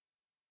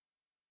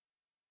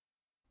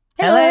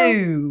Hello.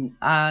 Hello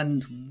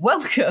and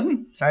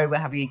welcome. Sorry, we're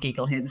having a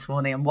giggle here this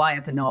morning, and why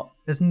ever not?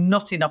 There's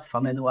not enough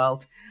fun in the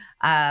world.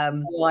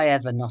 Why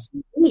ever not,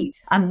 indeed.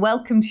 And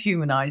welcome to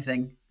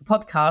Humanising, the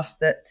podcast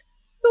that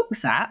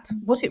looks at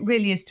what it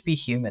really is to be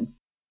human.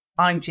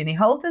 I'm Ginny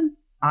Holden.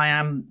 I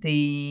am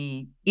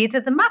either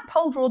the map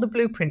holder or the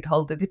blueprint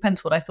holder,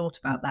 depends what I thought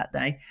about that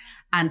day.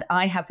 And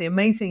I have the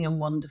amazing and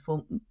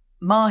wonderful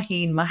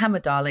MAheen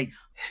Muhammad Ali,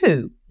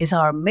 who is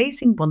our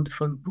amazing,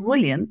 wonderful,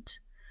 brilliant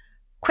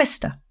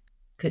quester,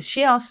 because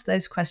she asks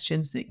those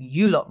questions that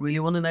you lot really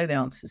want to know the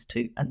answers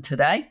to. And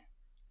today,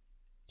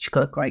 she's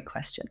got a great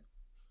question.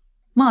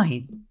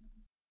 MAheen.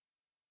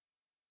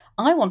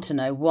 I want to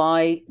know,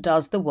 why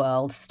does the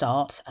world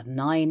start at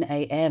 9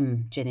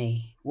 a.m.,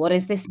 Ginny? What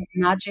is this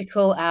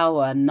magical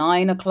hour,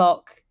 9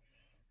 o'clock,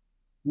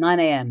 9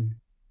 a.m.?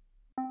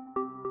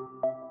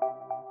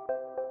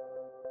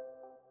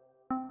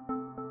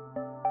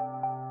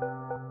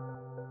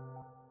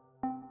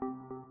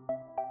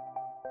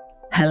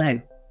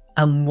 Hello,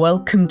 and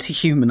welcome to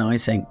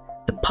Humanising,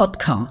 the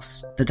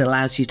podcast that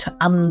allows you to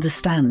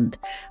understand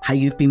how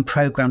you've been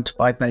programmed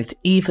by both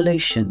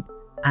evolution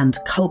and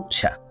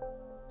culture,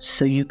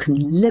 so you can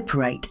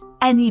liberate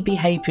any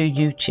behaviour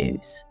you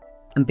choose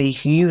and be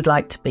who you would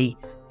like to be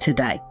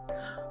today.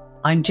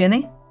 I'm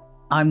Ginny.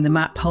 I'm the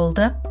map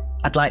holder.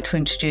 I'd like to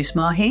introduce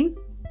MAheen.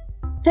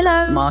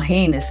 Hello.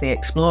 MAheen is the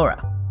explorer,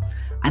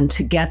 and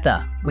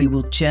together we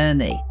will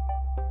journey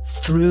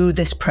through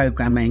this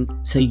programming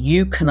so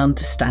you can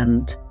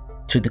understand,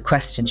 through the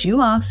questions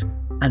you ask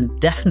and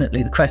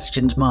definitely the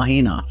questions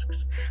MAheen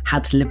asks, how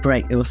to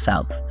liberate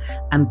yourself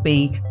and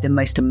be the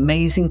most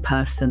amazing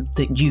person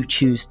that you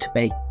choose to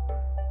be.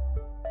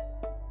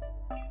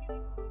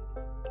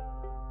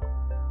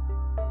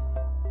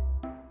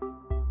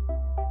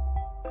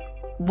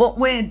 What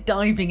we're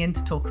diving in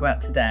to talk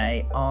about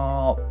today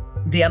are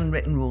the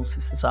unwritten rules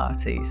of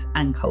societies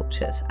and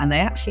cultures, and they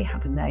actually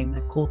have a name.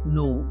 They're called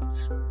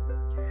norms.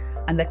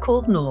 And they're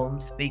called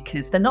norms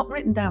because they're not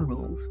written down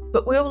rules,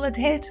 but we all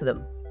adhere to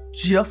them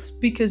just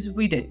because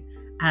we do,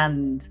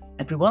 and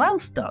everyone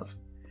else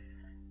does.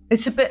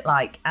 It's a bit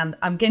like, and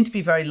I'm going to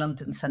be very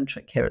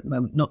London-centric here at the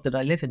moment, not that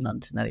I live in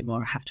London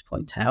anymore, I have to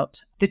point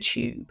out, the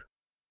tube.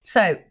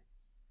 So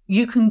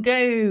you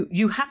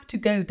have to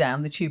go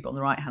down the tube on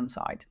the right-hand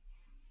side.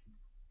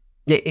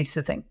 It's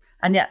the thing.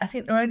 And yet I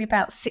think there are only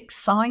about 6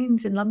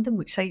 signs in London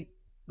which say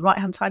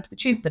right-hand side of the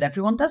tube, but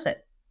everyone does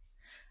it.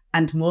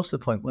 And more to the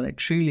point, what I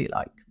truly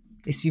like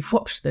is you've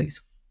watched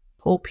those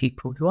poor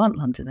people who aren't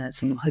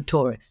Londoners and are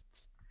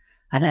tourists,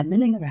 and they're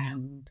milling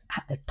around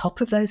at the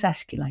top of those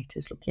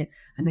escalators looking,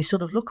 and they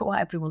sort of look at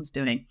what everyone's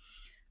doing.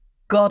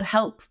 God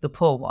help the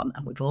poor one,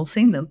 and we've all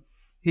seen them,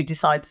 who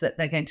decides that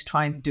they're going to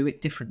try and do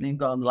it differently and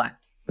go on the left.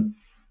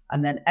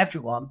 And then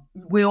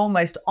we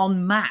almost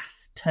en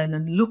masse turn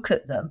and look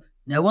at them.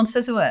 No one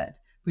says a word.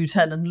 We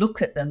turn and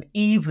look at them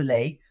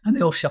evilly, and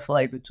they all shuffle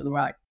over to the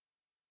right.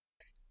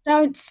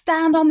 Don't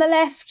stand on the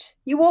left.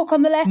 You walk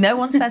on the left. No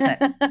one says it.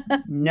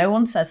 No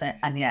one says it.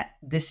 And yet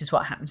this is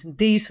what happens. And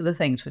these are the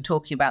things we're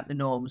talking about, the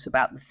norms,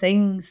 about the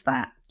things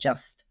that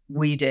just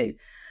we do.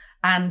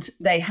 And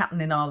they happen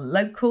in our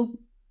local,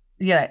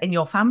 in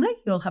your family,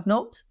 you'll have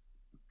norms.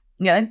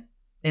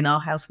 In our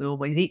house, we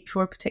always eat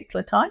for a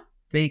particular time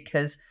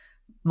because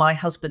my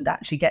husband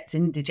actually gets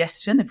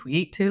indigestion if we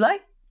eat too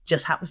late.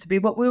 Just happens to be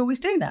what we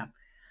always do now.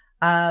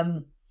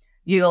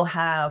 You'll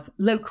have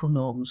local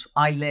norms.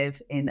 I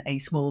live in a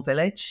small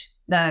village.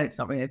 No, it's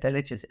not really a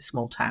village. It's a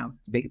small town.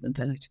 It's bigger than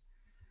village.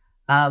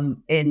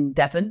 In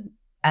Devon.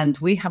 And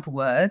we have a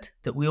word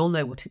that we all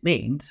know what it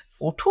means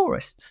for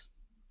tourists.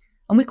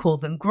 And we call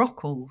them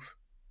grockles.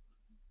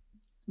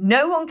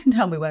 No one can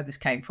tell me where this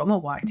came from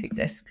or why it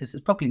exists, because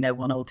there's probably no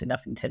one old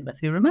enough in Teignmouth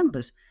who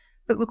remembers.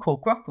 But we're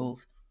called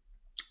grockles.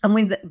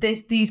 And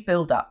these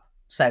build up.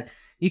 So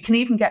you can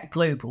even get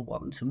global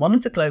ones. And one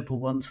of the global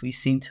ones we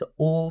seem to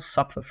all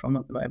suffer from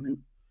at the moment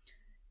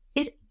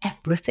is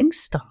everything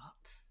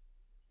starts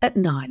at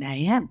 9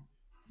 a.m.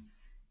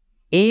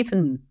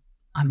 Even,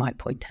 I might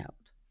point out,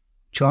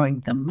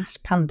 during the mass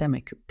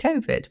pandemic of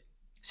COVID,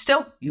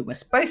 still, you were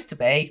supposed to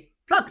be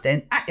plugged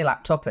in at your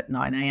laptop at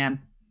 9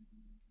 a.m.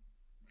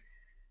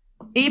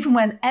 Even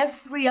when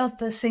every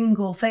other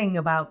single thing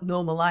about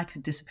normal life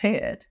had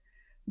disappeared,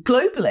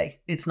 globally,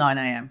 it's 9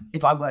 a.m.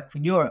 if I work for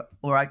Europe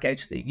or I go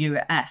to the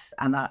US,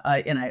 and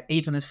I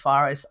even as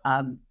far as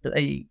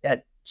Shanghai.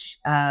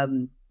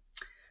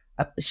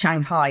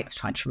 I was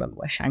trying to remember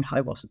where Shanghai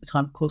was at the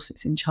time. Of course,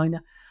 it's in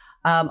China.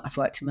 I've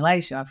worked in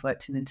Malaysia. I've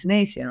worked in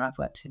Indonesia. I've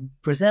worked in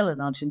Brazil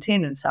and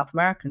Argentina and South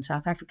America and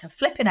South Africa.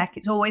 Flipping heck,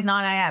 it's always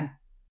 9 a.m.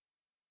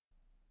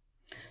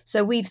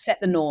 So we've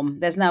set the norm.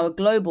 There's now a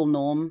global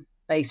norm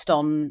based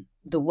on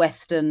the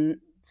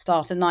Western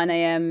start at 9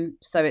 a.m.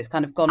 So it's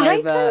kind of gone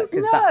over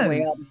because that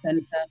we are the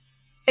centre.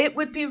 It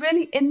would be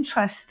really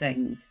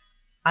interesting.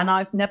 And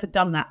I've never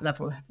done that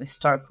level of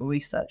historical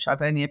research.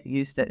 I've only ever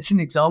used it as an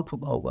example.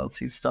 The whole world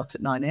seems to start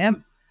at 9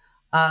 a.m.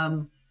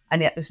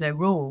 And yet there's no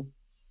rule.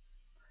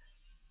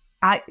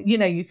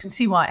 You can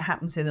see why it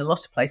happens in a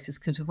lot of places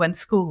because of when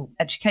school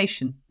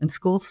education and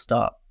schools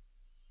start.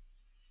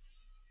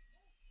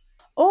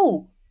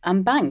 Oh,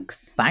 and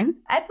banks. Bang,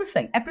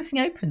 everything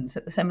opens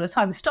at the similar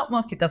time. The stock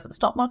market doesn't. The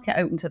stock market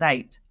opens at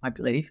 8, I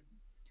believe.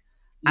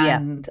 Yeah.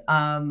 And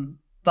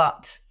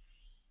but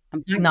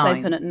And banks 9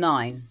 open at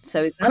 9. So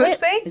is that could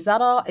it? be. Is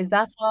that our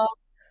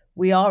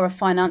we are a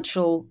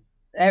financial,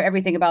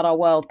 everything about our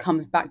world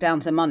comes back down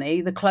to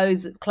money. The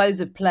close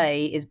of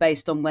play is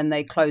based on when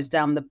they close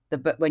down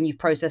the when you've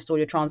processed all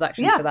your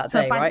transactions for that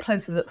So day, a bank right?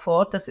 closes at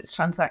 4, does its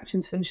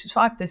transactions, finishes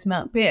 5. This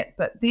might be it.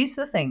 But these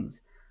are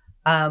things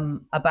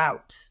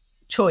about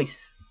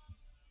choice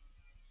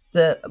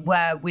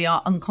where we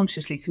are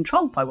unconsciously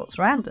controlled by what's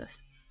around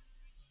us.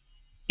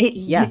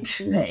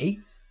 Literally,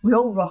 we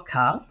all rock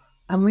up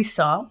and we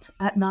start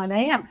at 9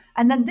 a.m.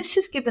 And then this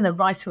has given a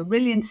rise to a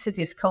really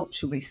insidious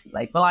culture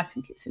recently. Well, I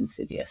think it's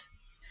insidious.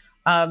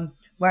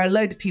 Where a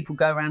load of people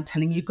go around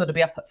telling you've got to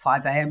be up at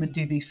 5 a.m. and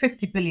do these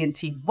 50 billion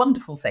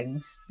wonderful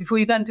things before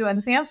you go and do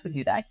anything else with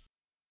your day.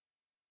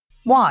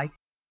 Why?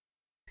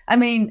 I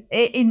mean,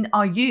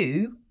 are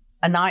you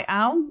a night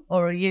owl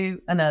or are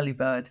you an early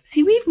bird?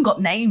 See, we even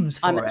got names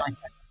for I'm a it. night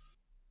owl.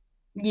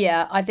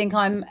 Yeah, I think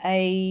I'm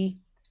a...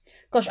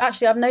 Gosh,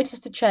 actually, I've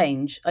noticed a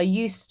change. I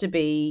used to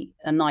be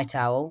a night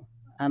owl,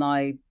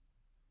 and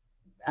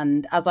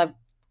as I've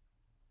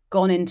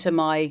gone into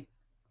my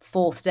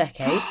 4th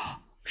decade,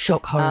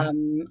 Shock horror.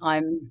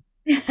 I'm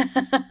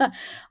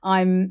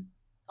I'm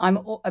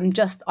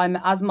I'm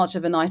as much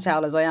of a night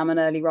owl as I am an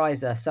early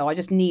riser. So I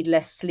just need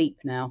less sleep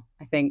now.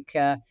 I think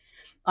I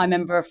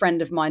remember a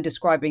friend of mine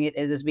describing it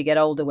as we get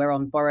older, we're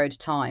on borrowed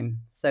time.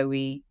 So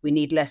we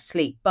need less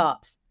sleep.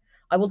 But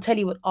I will tell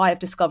you what I have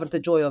discovered the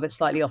joy of. It's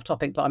slightly off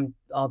topic, but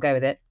I'll go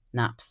with it.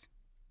 Naps.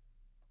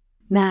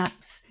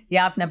 Naps.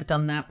 Yeah, I've never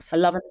done naps. I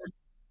love a nap.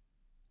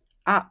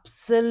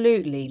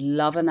 Absolutely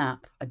love a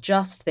nap. I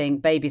just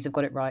think babies have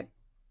got it right.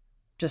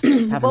 Just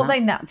have a nap. They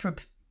nap for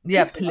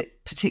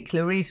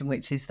particular reason,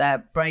 which is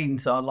their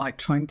brains are like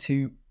trying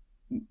to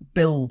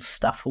build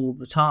stuff all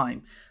the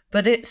time.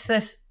 But it's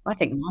this. I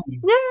think mine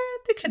is. Yeah,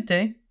 they could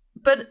do.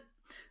 But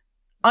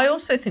I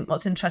also think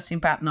what's interesting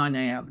about 9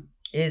 a.m.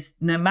 is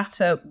no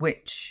matter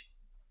which,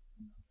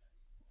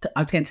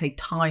 I can say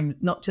time,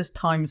 not just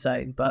time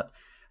zone, but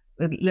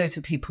loads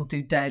of people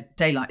do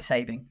daylight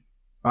saving,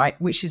 right?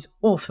 Which is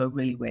also a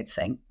really weird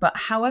thing. But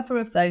however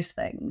of those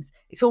things,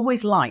 it's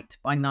always light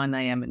by 9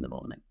 a.m. in the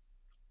morning.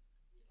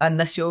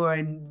 Unless you're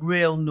in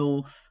real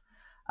North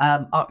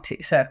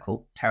Arctic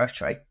Circle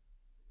territory.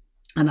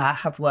 And I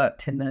have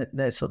worked in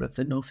the sort of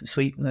the north of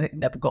Sweden. It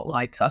never got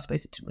light, so I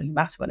suppose it didn't really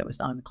matter when it was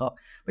 9 o'clock.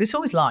 But it's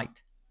always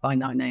light by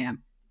 9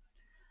 a.m.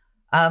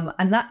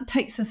 And that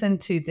takes us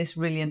into this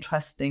really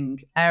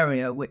interesting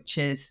area, which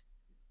is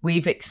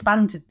we've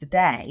expanded the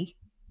day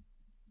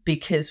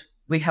because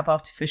we have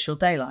artificial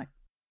daylight.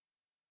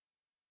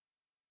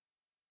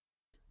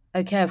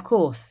 Okay, of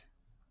course.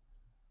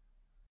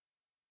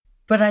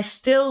 But it's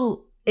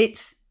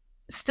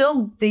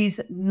still these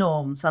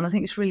norms. And I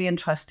think it's really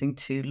interesting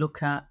to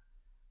look at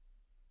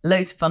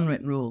loads of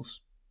unwritten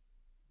rules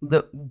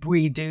that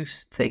we do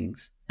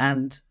things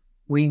and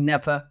we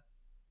never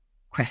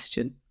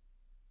question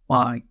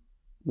why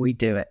we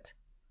do it.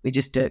 We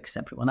just do it because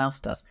everyone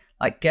else does.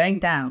 Like going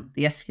down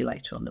the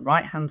escalator on the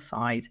right-hand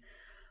side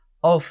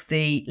of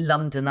the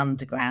London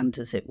Underground,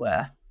 as it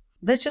were.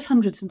 There's just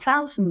hundreds and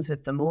thousands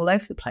of them all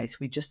over the place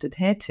we just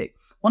adhere to.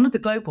 One of the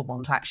global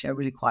ones, actually, I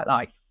really quite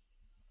like,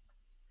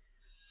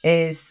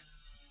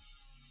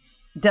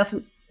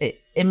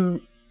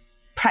 in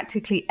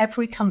practically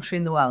every country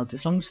in the world,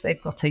 as long as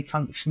they've got a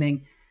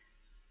functioning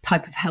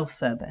type of health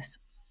service,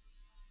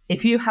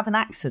 if you have an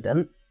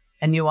accident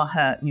and you are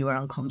hurt and you are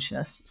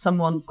unconscious,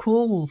 someone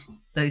calls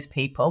those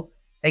people,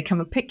 they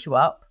come and pick you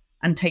up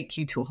and take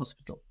you to a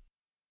hospital.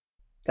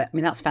 I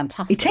mean, that's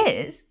fantastic. It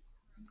is.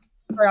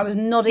 Sorry, I was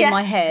nodding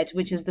my head,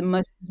 which is the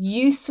most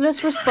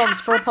useless response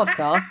for a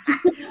podcast.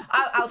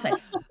 I'll say,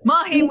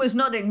 MAheen was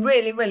nodding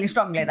really, really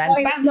strongly then,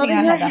 bouncing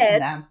her head up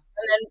and down.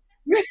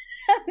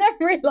 And then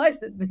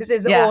realised that this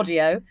is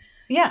audio.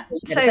 Yeah.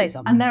 So say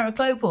something. And there are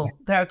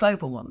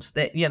global ones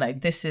that,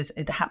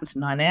 it happens at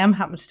 9 a.m,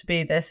 happens to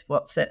be this,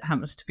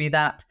 happens to be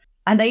that.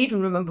 And I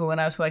even remember when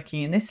I was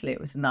working in Italy,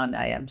 it was a 9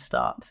 a.m.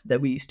 start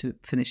that we used to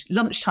finish.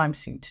 Lunchtime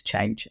seemed to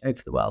change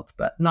over the world,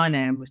 but 9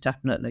 a.m. was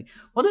definitely.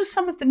 What are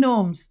some of the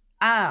norms?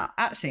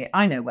 Actually,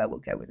 I know where we'll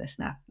go with this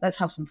now. Let's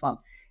have some fun.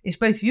 It's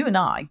both you and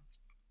I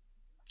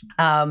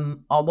are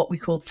what we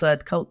call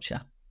third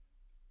culture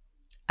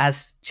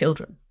as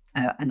children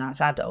and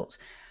as adults.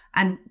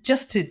 And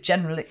just to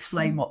generally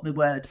explain what the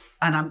word,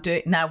 and I'm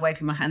doing now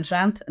waving my hands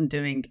around and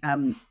doing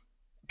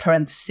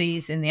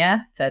parentheses in the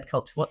air, third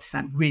culture, what does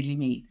that really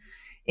mean?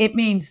 It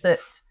means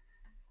that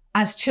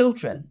as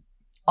children,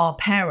 our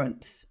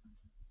parents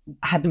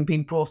hadn't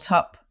been brought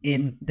up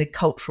in the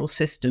cultural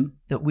system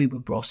that we were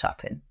brought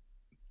up in.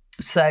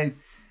 So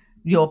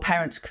your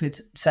parents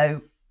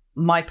so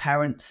my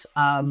parents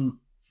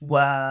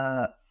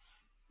were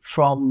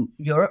from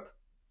Europe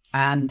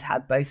and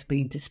had both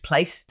been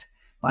displaced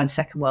by the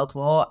Second World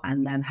War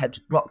and then had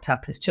rocked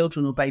up as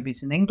children or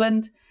babies in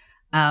England,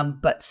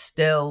 but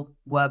still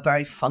were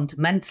very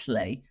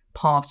fundamentally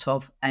part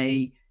of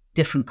a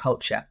different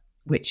culture,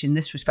 which in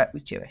this respect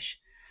was Jewish.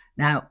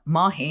 Now,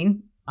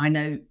 MAheen, I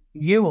know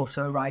you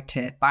also arrived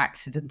here by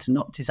accident and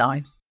not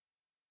design.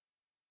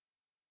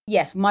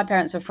 Yes, my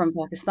parents are from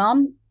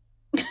Pakistan.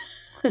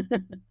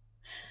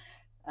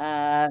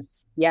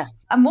 Yeah.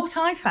 And what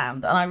I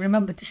found, and I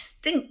remember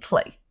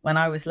distinctly when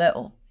I was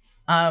little,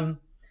 and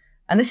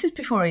this is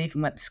before I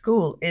even went to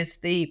school, is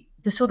the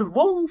sort of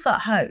rules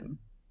at home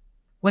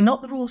were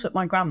not the rules at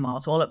my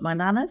grandma's or at my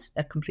nana's.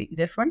 They're completely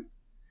different.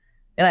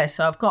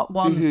 So I've got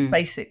one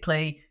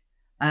basically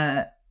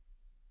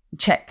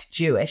Czech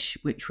Jewish,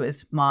 which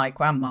was my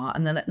grandma.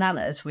 And then at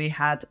nana's, we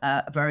had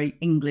a very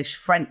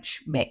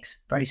English-French mix,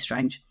 very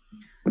strange.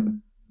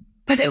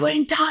 But they were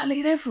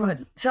entirely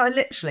different. So I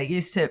literally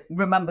used to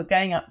remember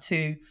going up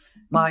to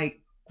my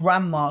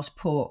grandma's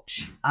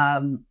porch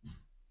on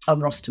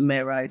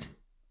Rostamere Road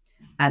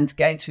and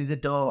going through the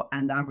door.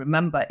 And I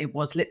remember it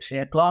was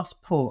literally a glass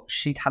porch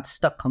she'd had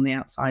stuck on the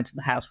outside of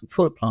the house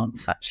full of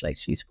plants, actually.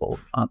 She used to put all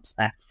the plants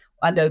there.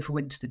 And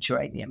overwintered the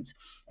geraniums.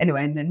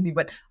 Anyway, and then he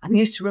went, and I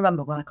used to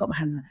remember when I got my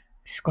hand on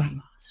this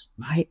grandma's,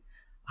 right?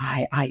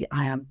 I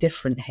am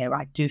different here.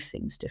 I do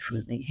things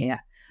differently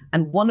here.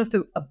 And one of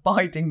the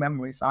abiding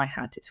memories I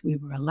had is we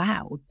were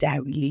allowed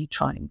dairy Lee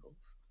triangles.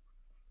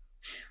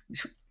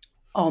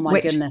 Oh, my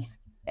goodness.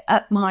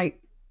 At my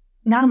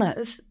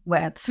nana's,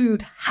 where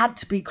food had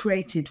to be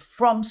created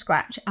from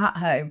scratch at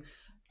home,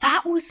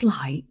 that was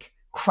like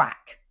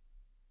crack.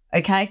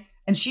 Okay?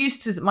 And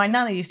my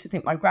nana used to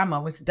think my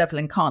grandma was the devil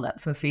incarnate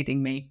for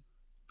feeding me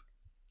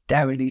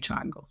dairy Lee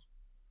triangles.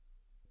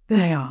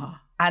 They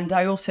are. And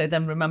I also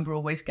then remember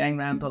always going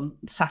around on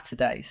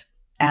Saturdays.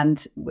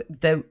 And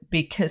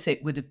because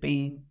it would have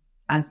been,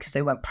 and because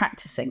they weren't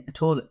practicing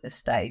at all at this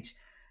stage,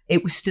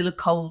 it was still a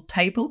cold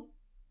table,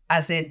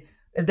 as in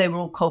they were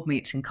all cold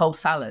meats and cold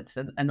salads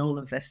and all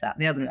of this, that,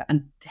 and the other,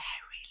 and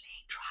dairy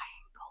Lee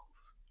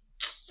triangles.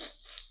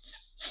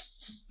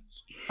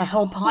 A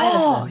whole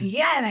pile of them.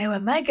 Yeah, they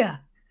were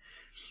mega.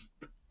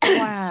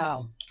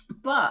 Wow.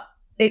 But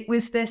it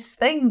was this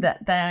thing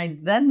that I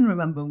then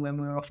remember when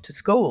we were off to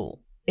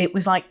school. It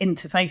was like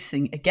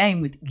interfacing again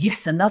with,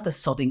 yes, another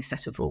sodding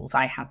set of rules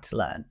I had to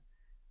learn.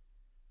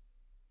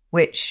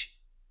 Which,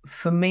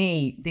 for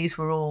me, these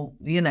were all,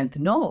 the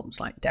norms,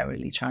 like dairy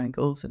Lee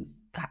triangles, and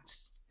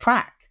that's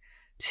crack.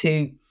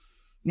 To,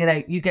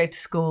 you go to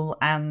school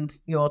and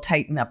you're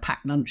taking a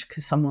packed lunch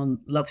because someone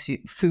loves you.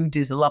 Food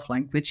is a love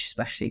language,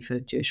 especially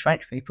for Jewish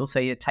French people. So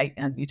you take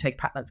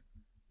packed lunch.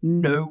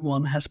 No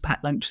one has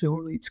packed lunch. They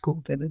all eat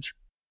school dinners.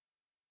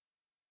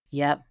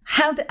 Yep.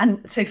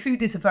 And so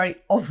food is a very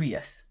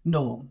obvious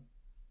norm.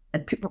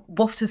 And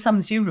what are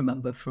some you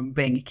remember from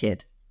being a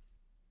kid?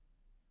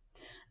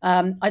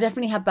 I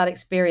definitely had that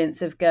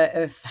experience of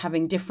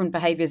having different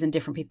behaviours in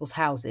different people's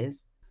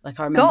houses. Like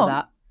I remember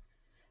that.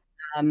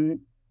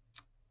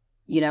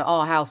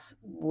 Our house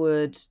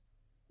would,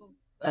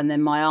 and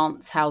then my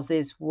aunt's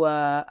houses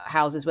were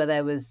houses where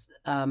there was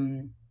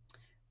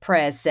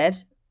prayers said.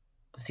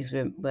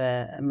 Obviously,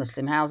 we're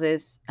Muslim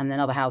houses, and then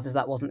other houses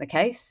that wasn't the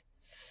case.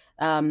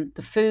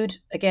 The food,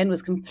 again,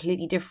 was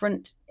completely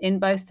different in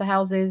both the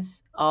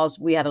houses. Ours,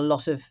 we had a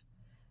lot of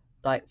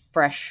like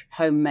fresh,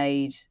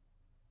 homemade,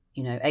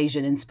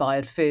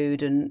 Asian-inspired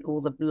food and all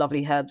the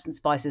lovely herbs and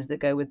spices that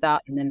go with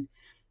that. And then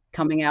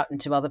coming out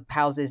into other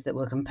houses that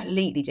were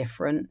completely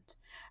different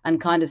and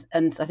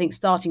I think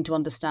starting to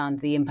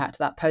understand the impact of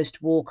that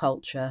post-war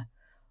culture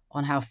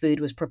on how food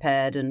was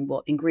prepared and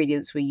what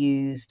ingredients were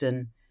used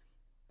and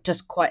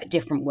just quite a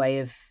different way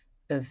of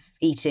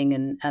eating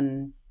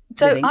and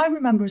so living. I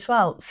remember as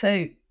well.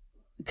 So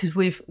because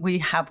we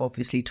have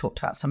obviously talked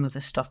about some of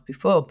this stuff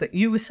before, but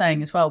you were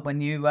saying as well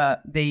when you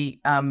the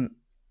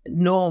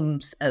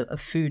norms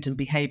of food and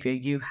behaviour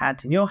you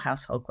had in your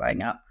household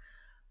growing up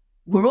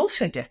were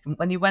also different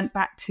when you went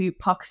back to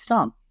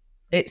Pakistan.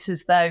 It's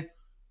as though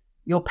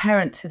your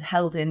parents had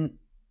held in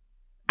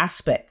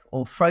aspic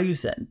or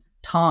frozen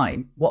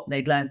time what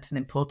they'd learnt and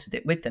imported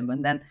it with them,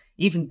 and then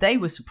even they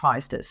were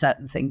surprised at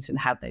certain things and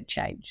how they'd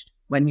changed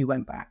when you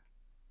went back.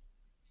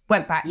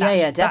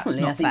 Yeah,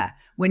 definitely. That's not fair.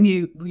 When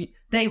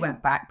they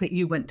went back, but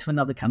you went to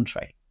another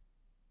country.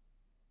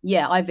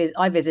 Yeah, I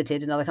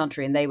visited another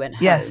country and they went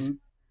home, yes,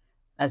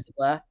 as it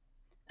were.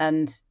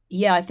 And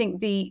yeah, I think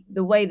the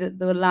way that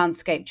the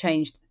landscape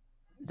changed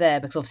there,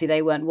 because obviously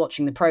they weren't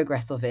watching the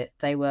progress of it.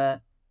 They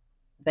were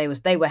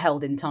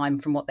held in time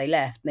from what they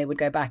left. And they would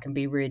go back and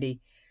be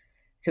really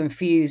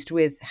confused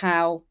with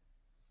how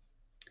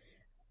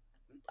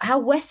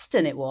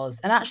Western it was,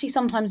 and actually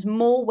sometimes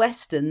more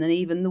Western than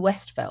even the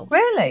West felt.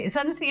 Really? Is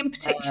there anything in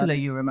particular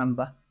you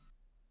remember?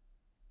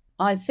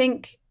 I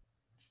think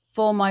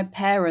for my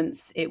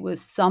parents, it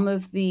was some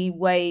of the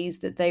ways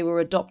that they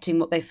were adopting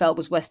what they felt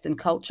was Western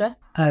culture.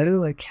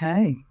 Oh,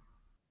 okay.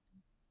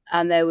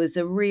 And there was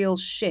a real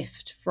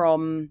shift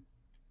from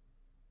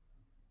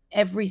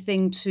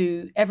everything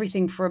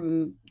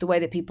from the way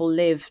that people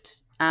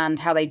lived and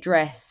how they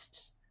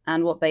dressed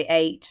and what they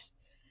ate,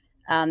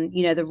 and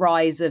the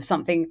rise of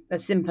something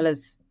as simple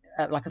as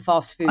like a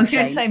fast I food was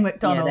going to chain. say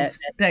McDonald's.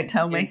 Don't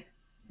tell me.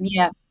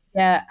 Yeah,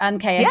 yeah, and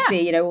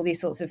KFC. Yeah. All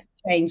these sorts of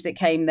change that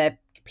came there,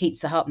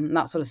 Pizza Hut and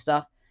that sort of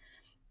stuff,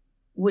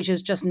 which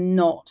is just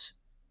not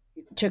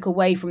took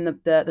away from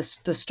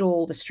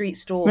the street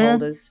stall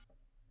holders.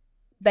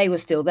 They were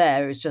still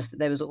there. It was just that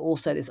there was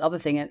also this other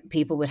thing, and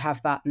people would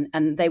have that,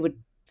 and they would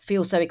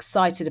feel so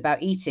excited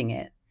about eating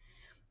it.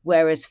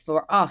 Whereas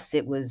for us,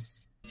 it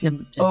was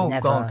just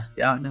never. God,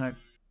 yeah, I know.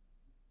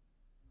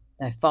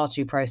 They're far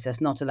too processed,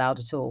 not allowed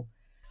at all.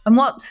 And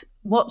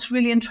what's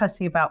really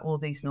interesting about all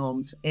these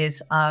norms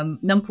is,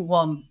 number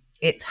one,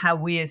 it's how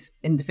we as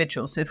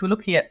individuals. So if we're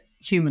looking at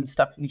human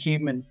stuff and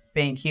human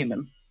being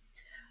human,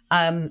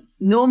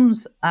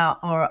 norms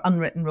are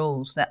unwritten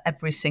rules that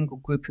every single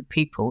group of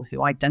people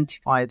who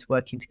identify as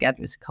working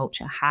together as a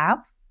culture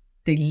have.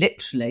 They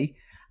literally,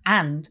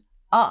 and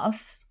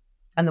us,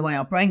 and the way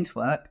our brains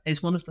work,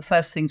 is one of the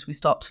first things we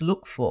start to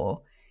look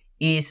for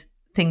is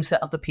things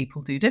that other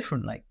people do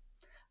differently.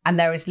 And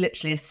there is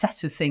literally a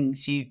set of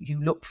things you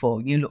look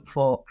for. You look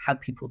for how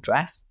people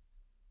dress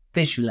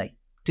visually.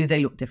 Do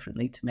they look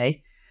differently to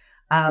me?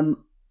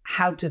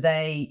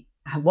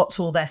 What's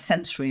all their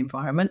sensory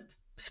environment?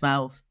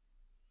 Smells.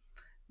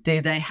 Do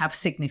they have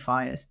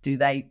signifiers? Do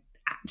they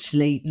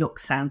actually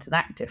look, sound, and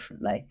act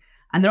differently?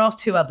 And there are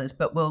two others,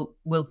 but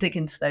we'll dig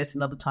into those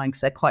another time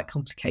because they're quite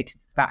complicated.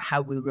 It's about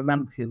how we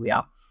remember who we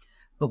are.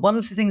 But one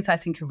of the things I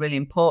think are really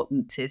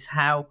important is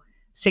how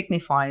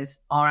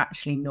signifiers are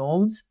actually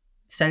norms.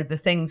 So the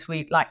things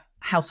we like,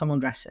 how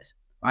someone dresses,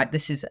 right?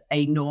 This is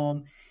a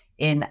norm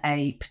in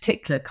a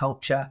particular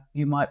culture.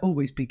 You might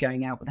always be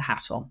going out with a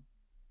hat on.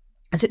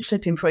 As it's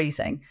flipping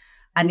freezing.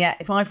 And yet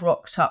if I've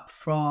rocked up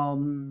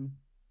from,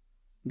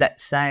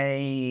 let's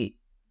say,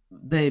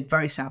 the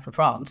very south of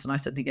France and I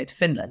suddenly go to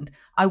Finland,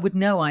 I would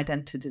know I'd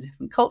entered a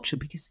different culture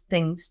because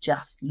things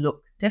just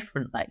look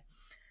differently.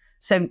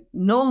 So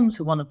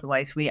norms are one of the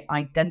ways we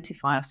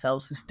identify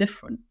ourselves as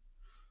different,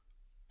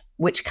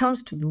 which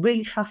comes to be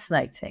really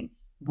fascinating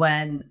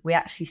when we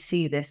actually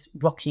see this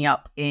rocking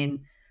up in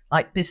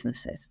like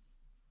businesses.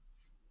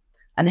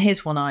 And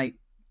here's one I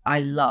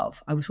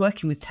love. I was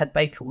working with Ted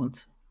Baker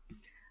once,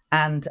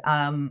 and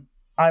I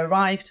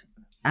arrived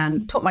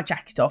and took my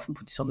jacket off and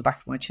put it on the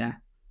back of my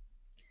chair.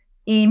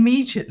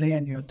 Immediately I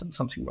knew I'd done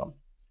something wrong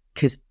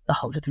because the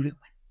whole of the room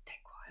went dead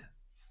quiet.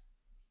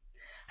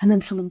 And then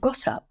someone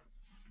got up,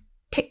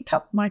 picked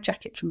up my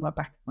jacket from the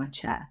back of my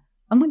chair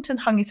and went and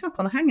hung it up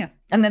on a hanger.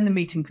 And then the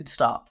meeting could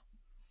start.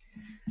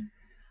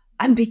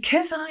 And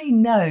because I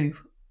know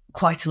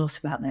quite a lot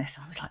about this,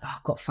 I was like,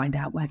 I've got to find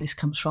out where this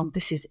comes from.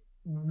 This is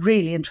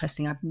really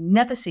interesting. I've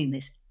never seen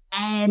this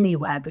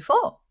anywhere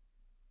before.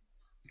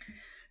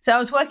 So I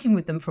was working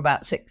with them for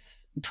about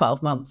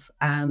 12 months.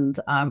 And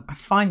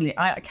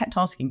I kept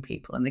asking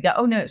people and they go,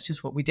 oh, no, it's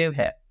just what we do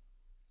here.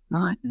 And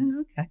I'm like,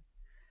 oh, okay,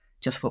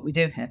 just what we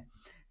do here.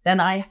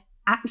 Then I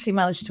actually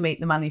managed to meet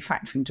the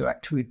manufacturing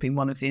director who'd been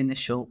one of the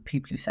initial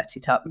people who set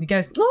it up. And he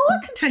goes, oh,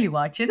 I can tell you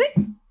why, Ginny.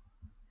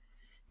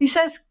 He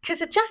says,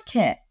 because a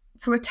jacket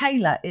for a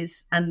tailor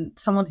and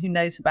someone who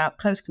knows about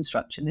clothes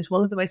construction is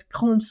one of the most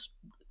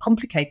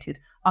complicated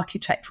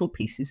architectural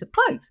pieces of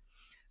clothes.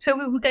 So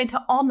we were going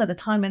to honour the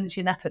time,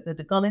 energy and effort that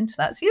had gone into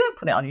that. So you don't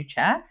put it on your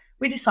chair.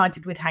 We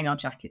decided we'd hang our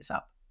jackets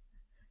up.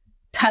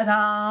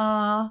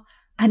 Ta-da!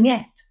 And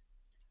yet,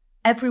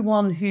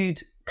 everyone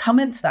who'd come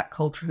into that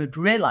culture had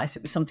realised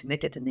it was something they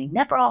did and they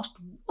never asked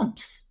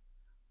once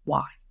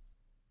why.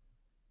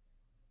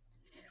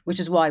 Which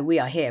is why we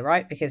are here,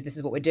 right? Because this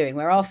is what we're doing.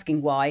 We're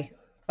asking why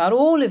about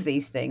all of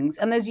these things.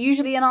 And there's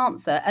usually an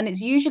answer. And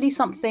it's usually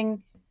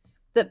something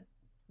that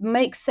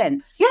makes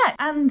sense. Yeah.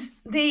 And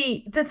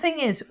the thing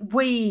is,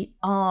 we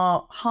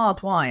are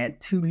hardwired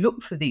to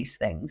look for these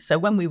things. So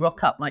when we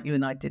rock up, like you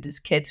and I did as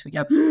kids, we go,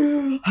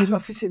 how do I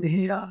fit in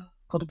here?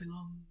 Got to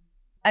belong.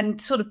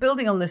 And sort of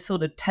building on this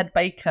sort of Ted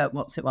Baker,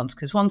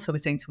 because once I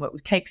was doing some work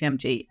with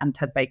KPMG and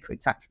Ted Baker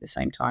exactly the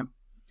same time.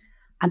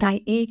 And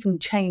I even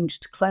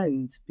changed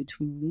clothes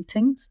between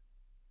meetings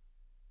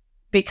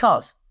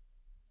because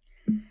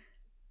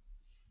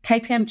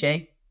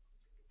KPMG,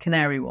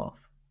 Canary Wharf,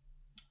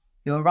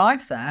 you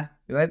arrive there,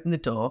 you open the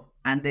door,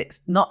 and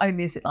it's not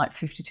only is it like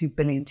 52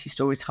 billion 2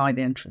 stories high,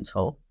 the entrance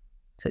hall,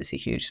 so it's a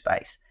huge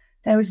space.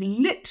 There is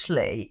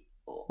literally,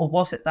 or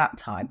was it that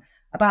time,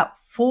 about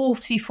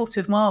 40 foot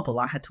of marble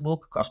I had to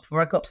walk across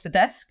before I got to the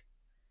desk.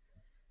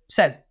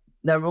 So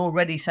they're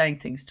already saying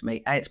things to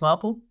me. A, it's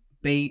marble.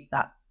 B,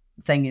 that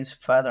thing is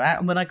further out.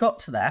 And when I got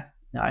to there,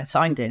 I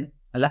signed in,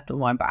 I left all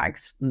my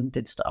bags and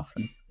did stuff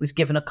and was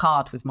given a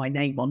card with my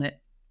name on it.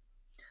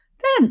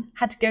 Then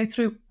had to go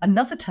through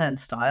another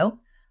turnstile,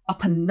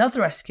 up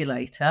another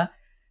escalator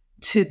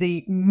to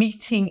the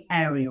meeting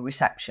area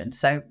reception.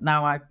 So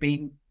now I've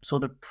been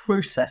sort of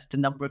processed a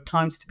number of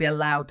times to be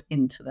allowed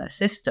into their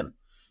system.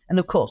 And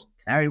of course,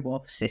 Canary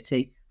Wharf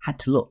City had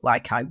to look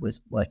like I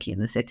was working in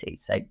the city.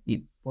 So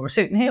you wore a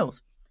suit and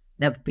heels.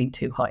 Never been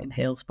too hot in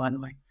heels, by the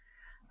way.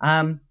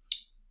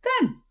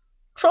 Then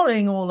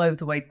trolling all over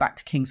the way back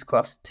to King's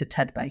Cross to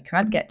Ted Baker,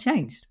 I'd get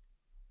changed.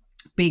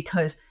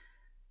 Because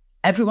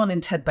everyone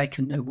in Ted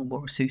Baker, no one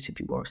wore a suit. If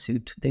you wore a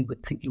suit, they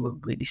would think you were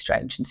really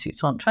strange and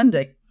suits aren't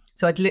trendy.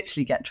 So I'd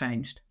literally get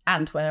changed.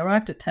 And when I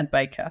arrived at Ted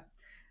Baker,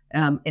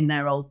 in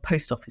their old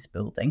post office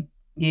building,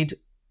 you'd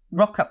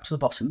rock up to the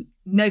bottom,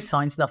 no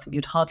signs, nothing.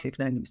 You'd hardly have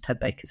known it was Ted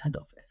Baker's head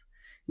office.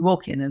 You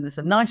walk in and there's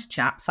a nice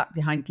chap sat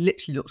behind,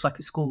 literally looks like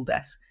a school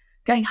desk,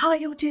 going, "Hi,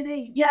 you're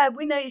Ginny. Yeah,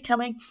 we know you're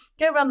coming.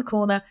 Go around the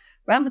corner.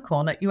 Round the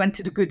corner, you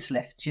entered a goods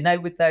lift,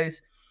 with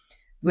those,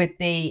 with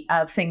the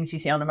things you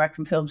see on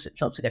American films that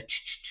jobs that go,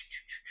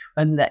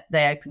 and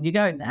they open. You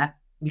go in there,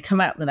 you come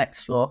out the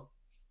next floor,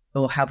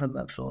 or however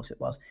many floors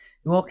it was.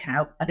 You walk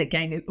out, and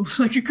again, it looks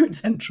like a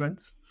goods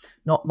entrance,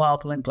 not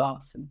marble and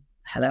glass. And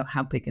hello,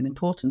 how big and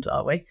important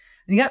are we? And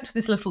you go up to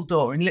this little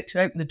door, and you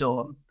literally open the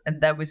door, and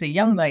there was a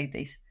young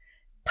lady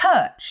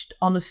perched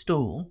on a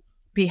stool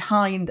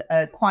behind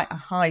quite a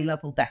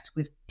high-level desk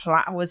with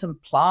flowers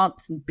and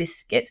plants and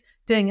biscuits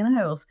doing an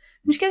oils.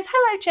 And she goes,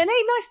 "Hello,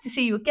 Jenny, nice to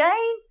see you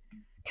again.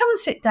 Come and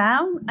sit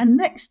down." And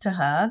next to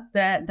her,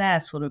 their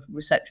sort of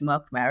reception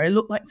welcome area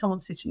looked like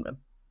someone's sitting room.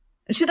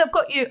 And she said, I've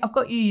got you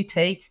your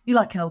tea. You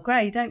like Earl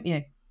Grey, don't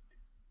you?"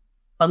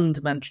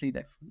 Fundamentally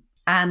different.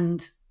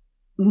 And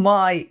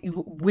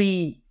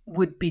we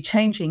would be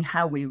changing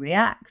how we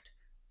react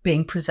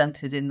being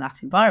presented in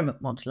that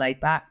environment. One's laid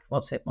back,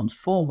 one's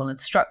formal and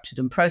structured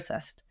and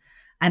processed.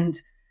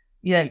 And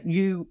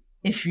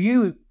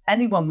if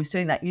anyone was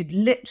doing that, you'd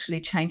literally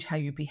change how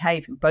you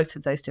behave in both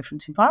of those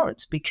different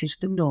environments because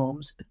the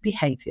norms of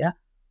behaviour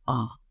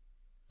are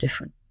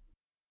different.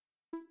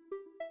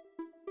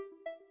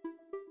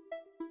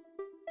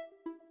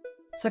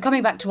 So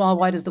coming back to our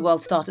why does the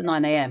world start at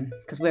 9 a.m?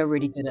 Because we're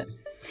really good at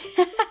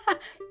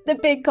the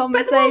big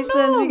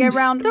conversations. We go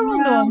round and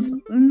round. Norms.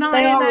 9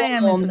 they are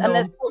a.m. norms, and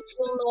there's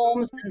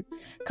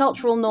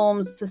cultural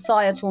norms,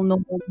 societal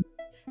norms.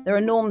 There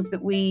are norms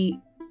that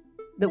we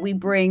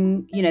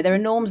bring. There are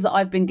norms that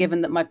I've been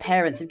given, that my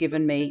parents have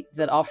given me,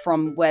 that are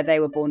from where they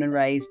were born and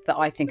raised, that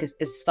I think is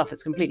stuff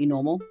that's completely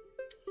normal.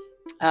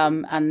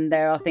 And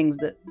there are things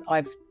that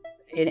I've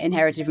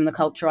inherited from the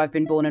culture I've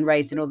been born and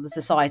raised in, or the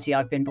society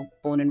I've been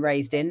born and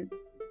raised in.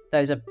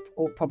 Those are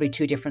probably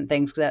two different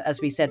things, because as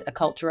we said, a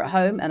culture at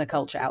home and a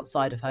culture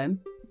outside of home.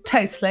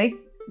 Totally,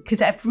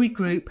 because every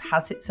group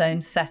has its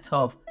own set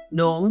of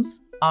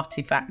norms,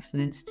 artifacts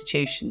and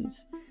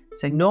institutions.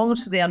 So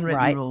norms are the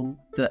unwritten rule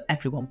that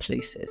everyone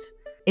polices.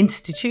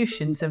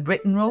 Institutions are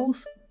written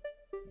rules,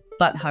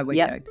 like the Highway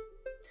Code.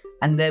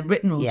 And the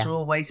written rules are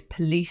always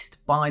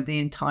policed by the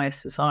entire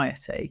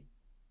society.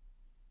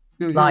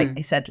 Mm-hmm. Like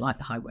I said, like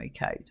the Highway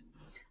Code.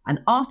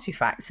 And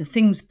artifacts are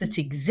things that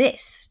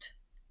exist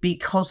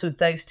because of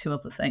those two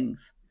other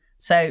things.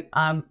 So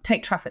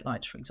take traffic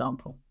lights, for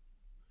example.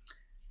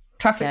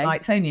 Traffic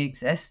lights only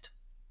exist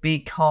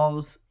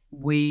because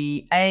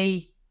we,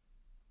 A,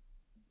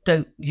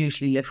 don't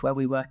usually live where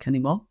we work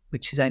anymore,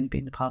 which has only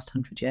been the past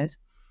 100 years.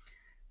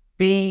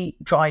 B,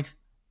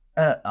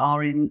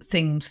 are in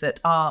things that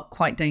are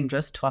quite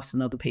dangerous to us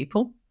and other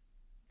people.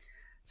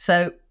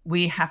 So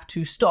we have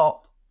to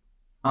stop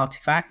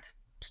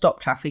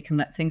traffic and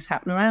let things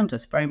happen around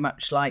us, very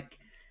much like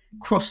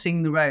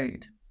crossing the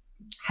road.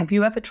 Have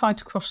you ever tried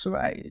to cross the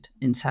road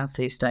in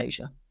Southeast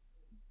Asia?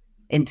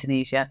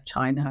 Indonesia,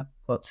 China,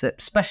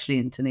 especially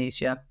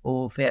Indonesia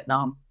or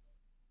Vietnam?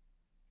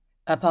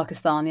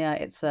 Pakistan,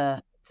 it's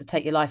a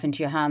take your life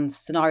into your hands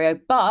scenario.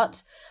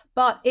 But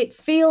it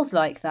feels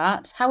like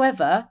that.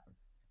 However,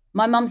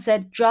 my mum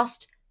said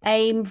just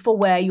aim for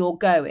where you're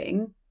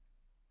going,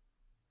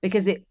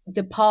 because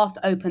the path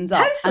opens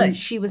up. Totally. And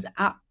she was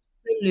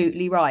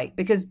absolutely right,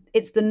 because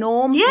it's the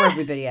norm for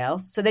everybody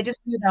else, so they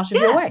just move out of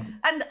your way.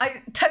 And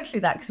I totally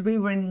that, because we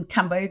were in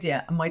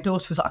Cambodia and my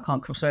daughter was like, "I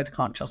can't cross the road, I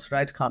can't cross the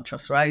road, I can't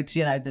cross the road."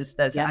 There's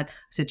I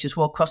said, "Just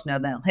walk across now,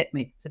 they'll hit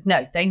me." I said,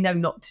 "No, they know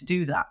not to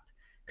do that."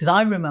 Because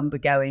I remember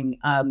going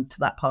to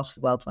that part of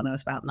the world when I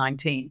was about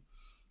 19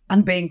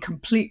 and being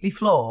completely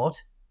floored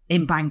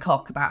in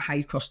Bangkok about how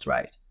you cross the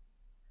road.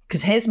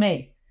 Because here's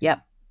me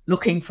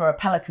looking for a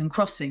pelican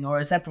crossing or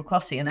a zebra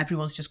crossing, and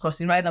everyone's just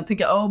crossing the road. And I'm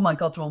thinking, oh my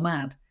God, they're all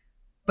mad.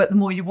 But the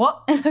more you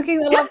what? I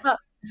love that.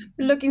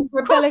 Looking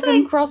for a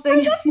pelican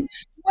crossing.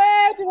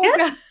 Where do we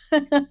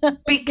go?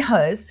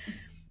 Because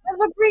that's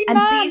my green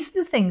man. These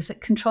are the things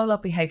that control our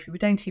behaviour we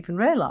don't even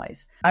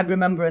realise. I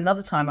remember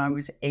another time I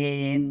was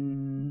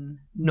in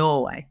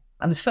Norway,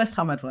 and it was the first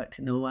time I'd worked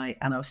in Norway,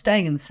 and I was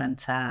staying in the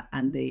centre,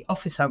 and the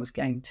office I was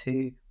going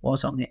to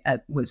was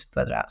was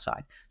further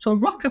outside. So I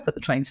rock up at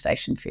the train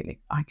station feeling,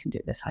 I can do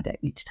this, I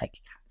don't need to take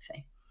a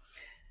taxi.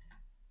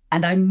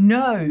 And I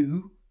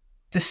know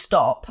the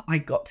stop I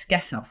got to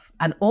get off,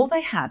 and all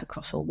they had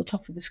across all the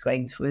top of the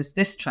screens was,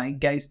 this train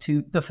goes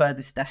to the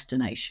furthest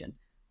destination,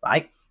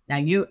 right?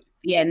 Now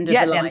the end of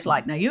the line.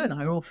 Like, now you and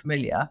I are all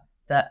familiar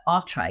that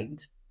our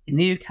trains in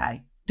the UK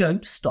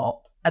don't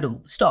stop at all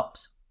the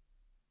stops.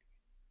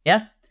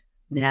 Yeah?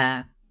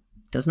 Nah,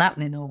 doesn't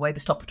happen in Norway. They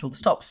stop at all the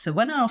stops. So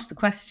when I asked the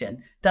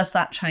question, does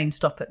that train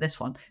stop at this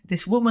one?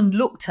 This woman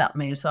looked at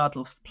me as though I'd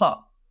lost the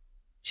plot.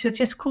 She said,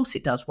 yes, of course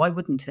it does. Why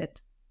wouldn't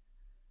it?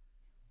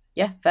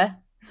 Yeah, fair.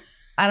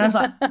 And I was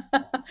like,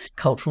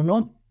 cultural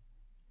norm.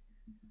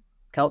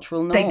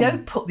 Cultural norm. They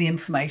don't put the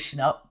information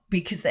up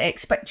because they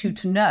expect you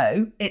to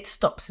know it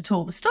stops at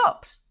all the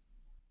stops.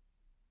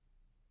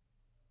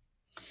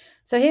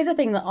 So here's the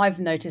thing that I've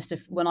noticed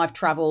when I've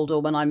travelled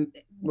or when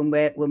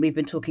we've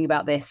been talking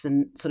about this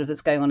and sort of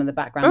that's going on in the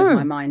background of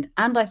my mind,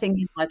 and I think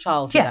in my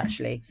childhood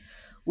actually,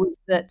 was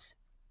that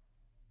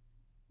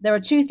there are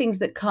two things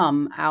that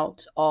come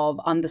out of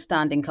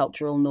understanding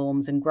cultural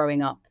norms and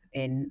growing up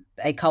in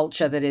a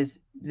culture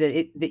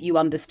that you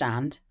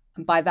understand.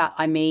 And by that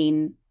I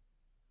mean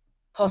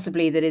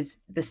possibly that is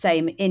the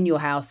same in your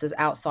house as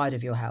outside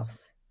of your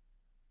house.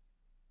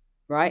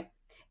 Right?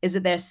 Is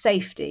that there's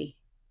safety.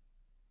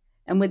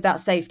 And with that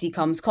safety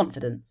comes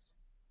confidence.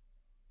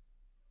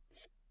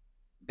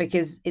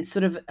 Because it's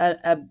sort of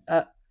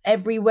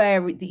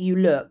everywhere that you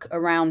look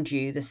around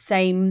you, the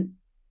same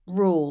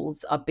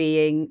rules are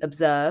being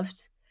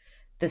observed,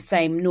 the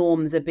same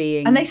norms are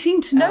being... And they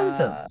seem to know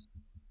them.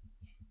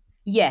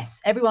 Yes,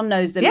 everyone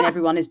knows them and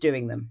everyone is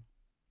doing them.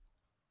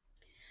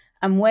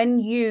 And when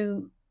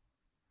you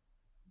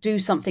do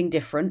something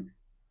different,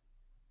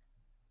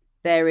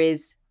 there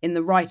is, in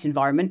the right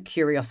environment,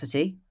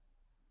 curiosity.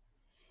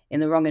 In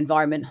the wrong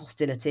environment,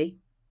 hostility.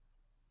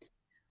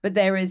 But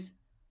there is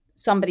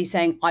somebody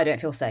saying, I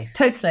don't feel safe.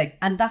 Totally.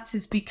 And that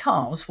is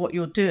because what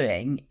you're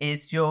doing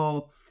is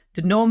the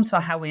norms are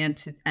how we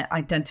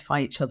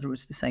identify each other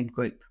as the same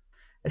group.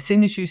 As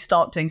soon as you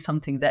start doing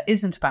something that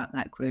isn't about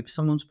that group,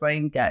 someone's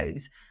brain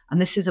goes,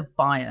 and this is a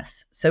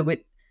bias. So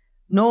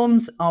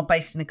norms are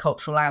based in a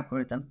cultural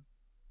algorithm.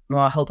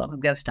 Well, hold on,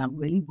 I'm going to sound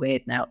really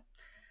weird now.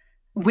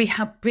 We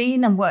have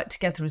been and worked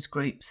together as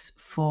groups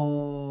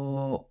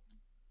for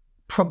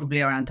probably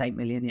around 8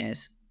 million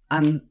years.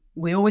 And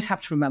we always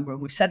have to remember, and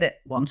we've said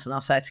it once and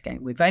I'll say it again,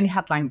 we've only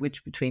had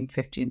language between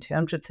 50 and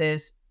 200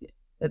 years,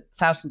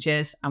 1,000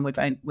 years,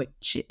 and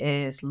which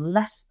is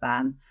less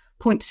than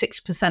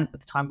 0.6% of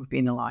the time we've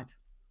been alive.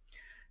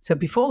 So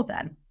before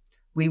then,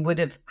 we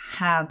do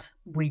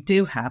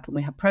have, and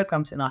we have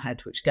programs in our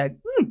head which go,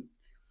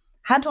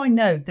 how do I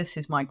know this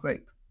is my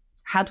group?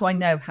 How do I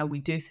know how we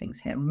do things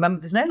here? Remember,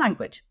 there's no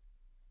language.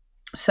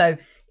 So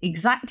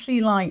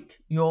exactly like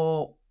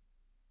your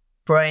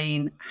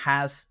brain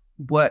has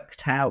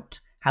worked out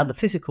how the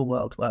physical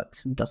world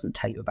works and doesn't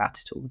tell you about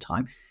it all the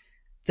time,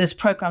 there's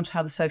programs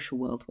how the social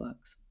world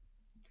works.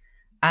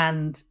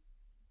 And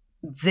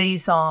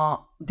these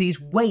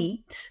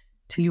wait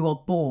till you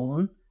are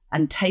born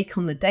and take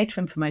on the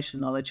data,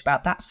 information, knowledge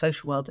about that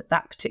social world at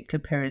that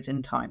particular period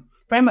in time.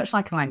 Very much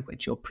like a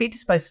language. You're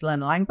predisposed to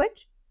learn a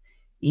language,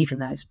 even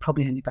though it's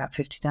probably only about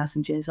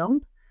 50,000 years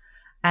old.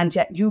 And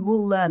yet you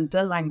will learn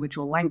the language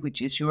or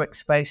languages you're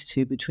exposed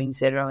to between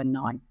 0 and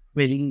 9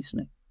 really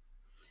easily.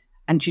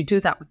 And you do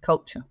that with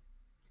culture.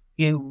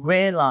 You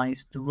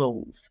realise the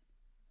rules.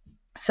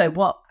 So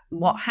what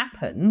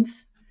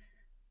happens,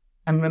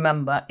 and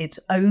remember, it's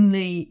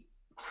only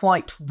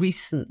quite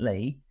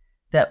recently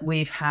that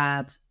we've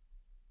had,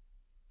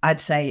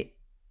 I'd say,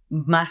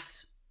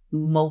 mass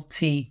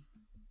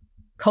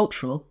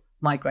multicultural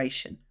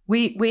migration.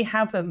 We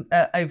have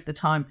over the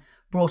time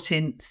brought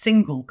in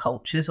single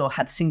cultures or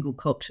had single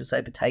cultures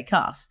overtake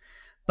us,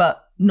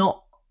 but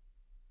not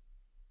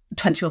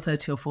 20 or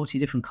 30 or 40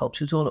 different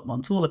cultures all at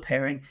once, all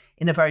appearing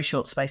in a very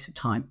short space of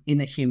time in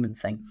a human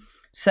thing.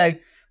 So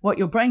what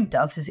your brain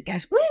does is it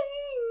goes,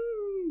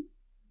 whee!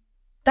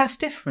 That's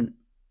different.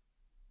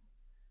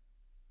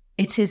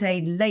 It is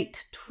a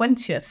late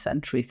 20th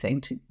century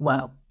thing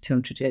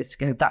 200 years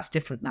ago. That's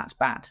different. That's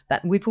bad.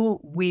 That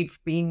we've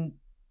been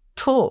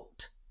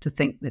taught to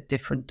think that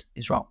different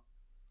is wrong.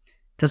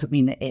 Doesn't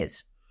mean it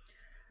is.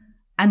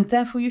 And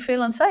therefore you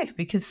feel unsafe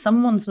because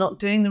someone's not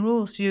doing the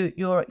rules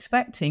you're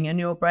expecting, and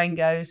your brain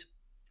goes,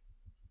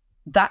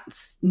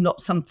 that's not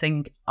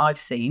something I've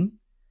seen.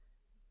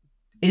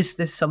 Is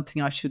this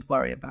something I should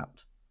worry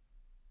about?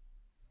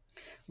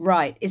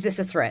 Right. Is this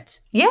a threat?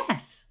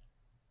 Yes.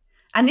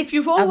 And if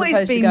you've always As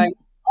opposed been... to going,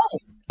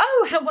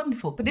 oh, how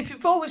wonderful. But if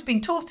you've always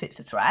been taught it's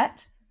a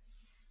threat,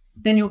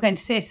 then you're going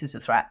to see it as a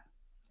threat.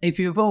 If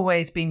you've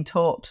always been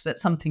taught that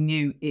something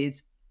new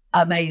is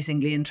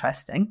amazingly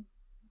interesting,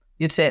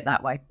 you'd see it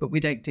that way, but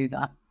we don't do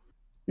that.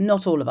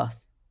 Not all of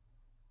us.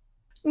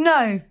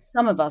 No.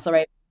 Some of us are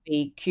able to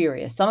be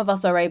curious. Some of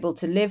us are able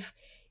to live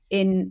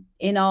in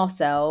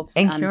ourselves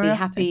and be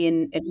happy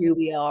in who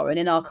we are and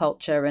in our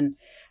culture. And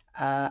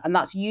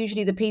that's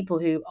usually the people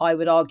who I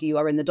would argue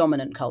are in the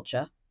dominant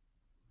culture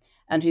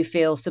and who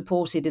feel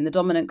supported in the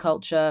dominant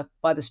culture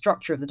by the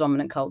structure of the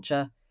dominant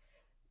culture.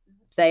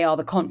 They are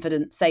the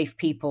confident, safe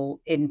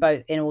people in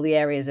all the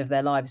areas of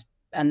their lives.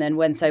 And then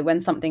when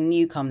something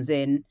new comes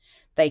in,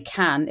 they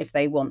can, if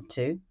they want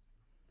to,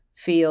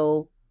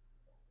 feel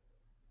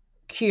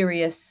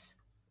curious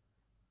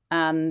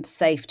and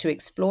safe to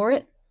explore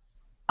it.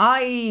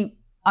 I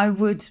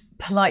would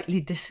politely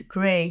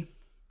disagree.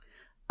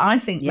 I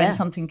think when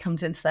something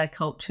comes into their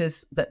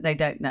cultures that they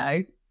don't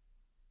know,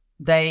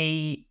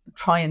 they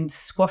try and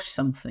squash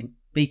something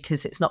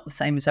because it's not the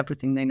same as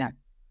everything they know.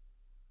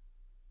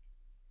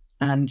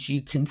 and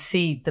you can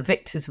see the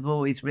victors have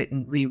always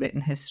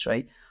rewritten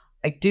history.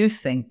 I do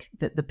think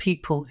that the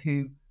people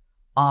who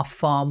are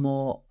far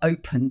more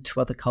open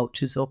to other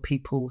cultures, or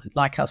people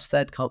like us,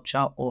 third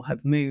culture, or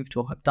have moved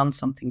or have done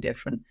something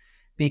different,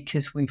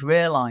 because we've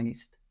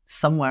realised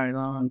somewhere in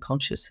our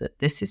unconscious that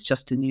this is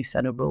just a new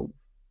set of rules.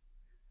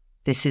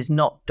 This is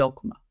not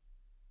dogma.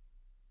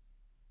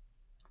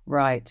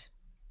 Right.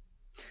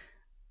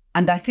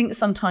 And I think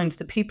sometimes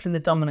the people in the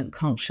dominant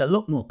culture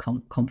look more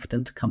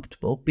confident and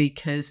comfortable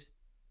because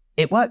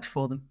it works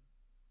for them.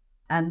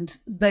 And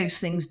those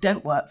things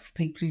don't work for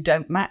people who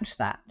don't match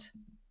that.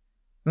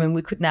 I mean,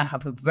 we could now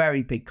have a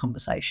very big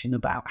conversation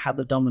about how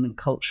the dominant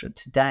culture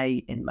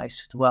today in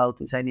most of the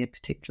world is only a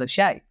particular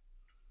shape.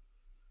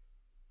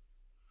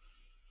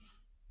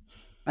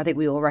 I think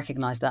we all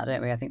recognise that,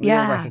 don't we? I think we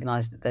all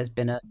recognise that there's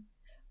been a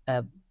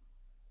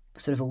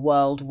sort of a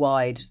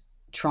worldwide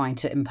trying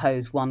to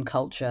impose one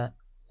culture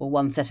or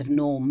one set of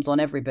norms on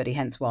everybody.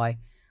 Hence why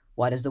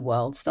does the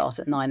world start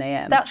at 9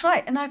 a.m.? That's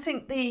right. And I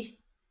think the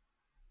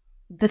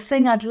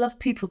thing I'd love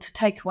people to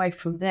take away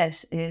from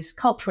this is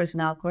culture is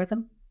an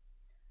algorithm.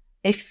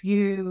 If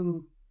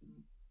you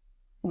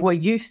were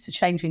used to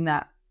changing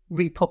that,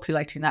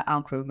 repopulating that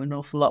algorithm an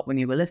awful lot when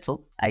you were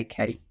little,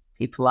 aka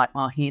people like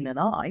MAheen and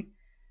I,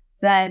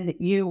 then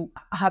you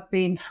have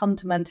been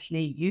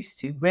fundamentally used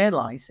to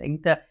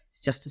realising that it's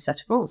just a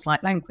set of rules,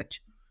 like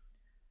language.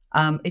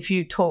 If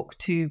you talk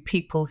to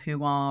people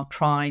who are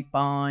tried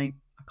by,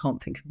 I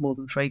can't think of more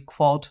than 3,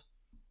 quad,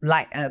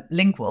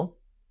 lingual,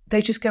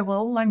 they just go, well,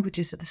 all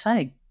languages are the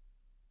same.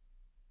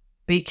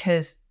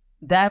 Because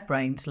their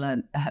brains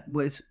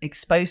was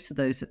exposed to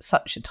those at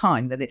such a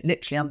time that it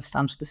literally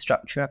understands the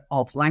structure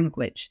of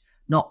language,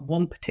 not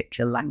one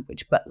particular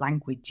language, but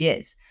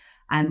languages.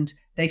 And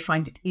they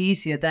find it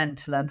easier then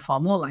to learn far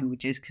more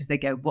languages because they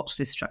go, what's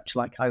this structure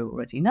like I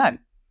already know?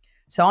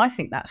 So I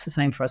think that's the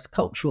same for us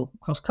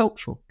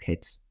cross-cultural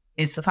kids,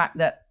 is the fact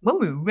that when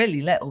we were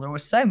really little, there were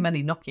so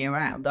many knocking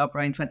around, our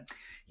brains went,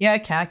 yeah,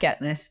 okay, I get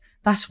this.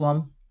 That's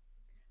one.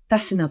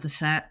 That's another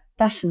set.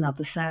 That's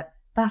another set.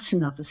 That's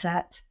another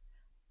set.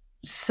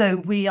 So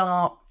we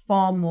are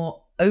far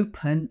more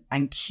open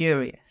and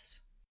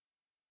curious.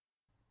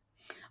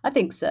 I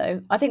think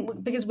so. I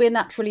think because we're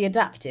naturally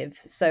adaptive.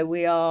 So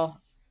we are,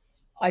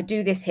 I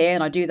do this here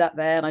and I do that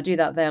there and I do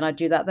that there and I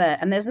do that there.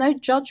 And there's no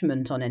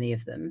judgment on any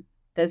of them.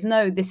 There's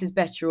no, this is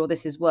better or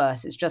this is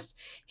worse. It's just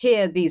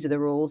here, these are the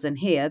rules, and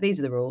here, these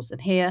are the rules, and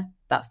here,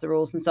 that's the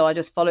rules. And so I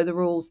just follow the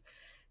rules,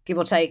 give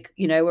or take,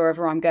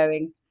 wherever I'm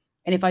going.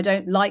 And if I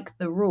don't like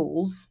the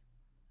rules,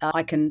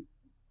 I can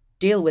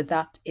deal with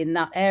that in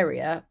that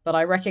area. But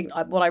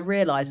what I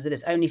realize is that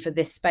it's only for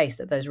this space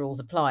that those rules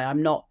apply.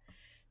 I'm not,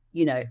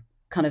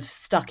 kind of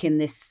stuck in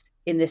this,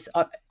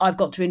 I've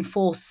got to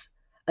enforce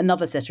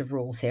another set of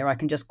rules here. I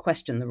can just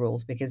question the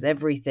rules because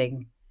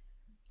everything.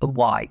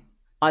 Why?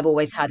 I've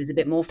always had is a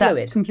bit more fluid.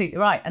 That's completely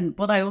right. And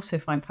what I also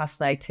find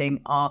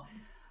fascinating are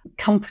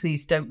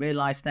companies don't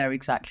realise they're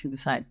exactly the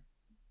same.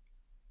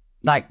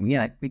 Like, we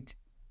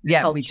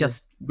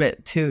just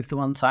read 2 of the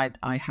ones I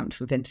happen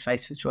to have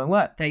interfaced with during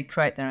work. They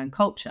create their own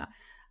culture.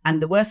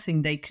 And the worst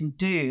thing they can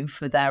do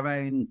for their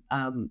own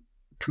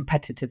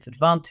competitive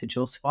advantage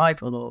or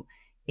survival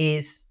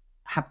is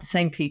have the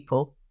same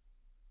people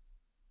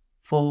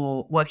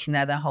for working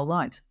there their whole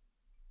lives,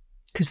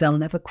 because they'll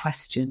never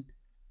question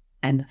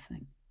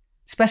anything.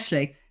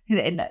 Especially,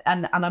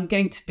 and I'm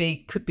going to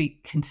could be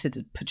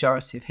considered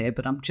pejorative here,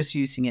 but I'm just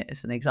using it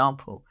as an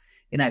example.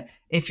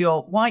 If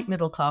you're white,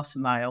 middle class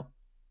and male,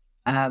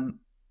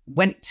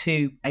 went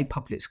to a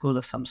public school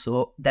of some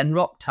sort, then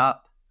rocked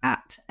up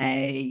at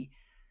a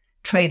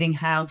trading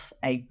house,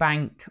 a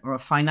bank or a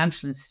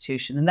financial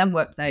institution, and then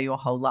worked there your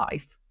whole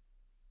life,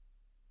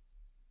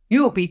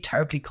 you will be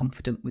terribly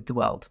confident with the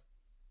world.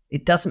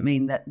 It doesn't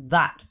mean that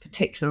that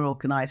particular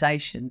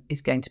organisation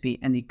is going to be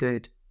any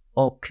good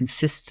or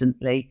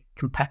consistently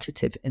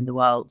competitive in the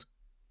world.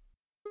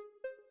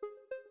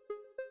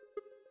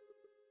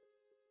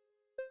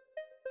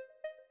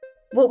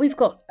 What we've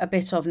got a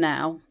bit of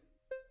now,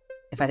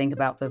 if I think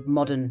about the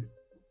modern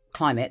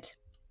climate,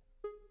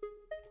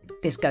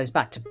 this goes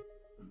back to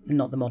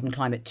not the modern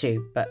climate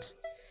too, but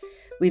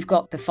we've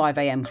got the 5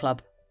 a.m.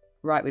 club,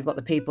 right? We've got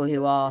the people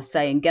who are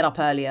saying, get up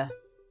earlier,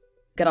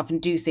 get up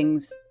and do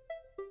things,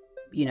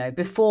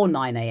 before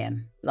 9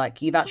 a.m.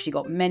 Like, you've actually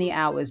got many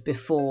hours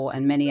before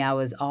and many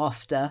hours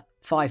after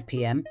 5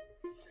 p.m.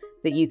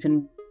 that you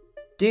can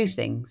do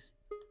things.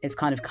 It's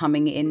kind of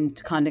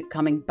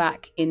coming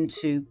back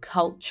into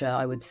culture,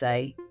 I would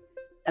say.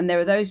 And there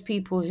are those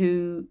people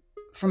who,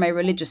 from a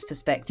religious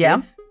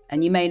perspective,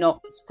 and you may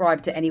not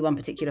ascribe to any one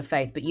particular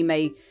faith, but you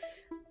may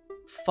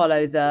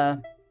follow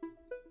the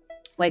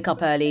wake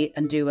up early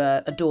and do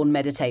a dawn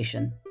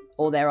meditation,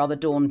 or there are the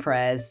dawn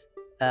prayers.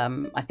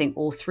 I think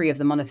all 3 of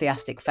the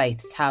monotheistic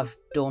faiths have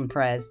dawn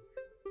prayers.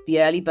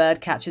 The early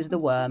bird catches the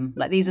worm.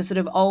 Like, these are sort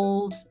of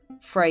old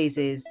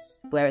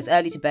phrases where it's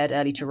early to bed,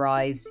 early to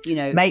rise,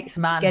 makes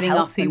man getting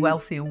healthy, up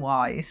wealthy and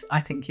wise,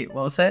 I think it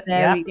was it.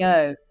 There we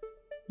go.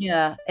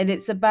 Yeah. And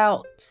it's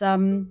about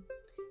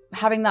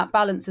having that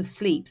balance of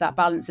sleep, that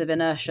balance of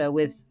inertia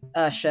with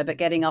inertia, but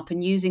getting up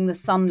and using the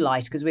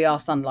sunlight, because we are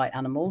sunlight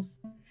animals,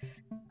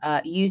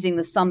 using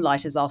the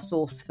sunlight as our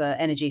source for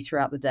energy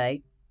throughout the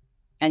day.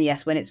 And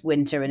yes, when it's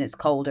winter and it's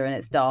colder and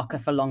it's darker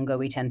for longer,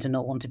 we tend to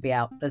not want to be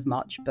out as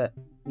much, but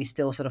we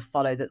still sort of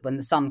follow that when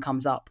the sun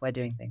comes up, we're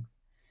doing things.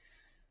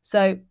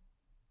 So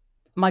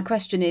my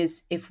question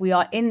is, if we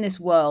are in this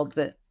world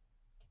that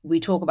we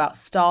talk about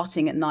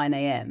starting at 9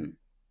 a.m.,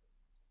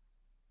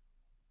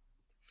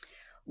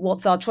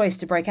 what's our choice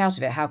to break out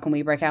of it? How can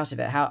we break out of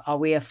it? How are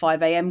we a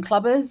 5 a.m.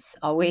 clubbers?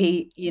 Are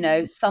we,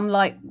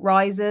 sunlight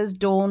risers,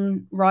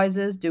 dawn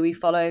risers? Do we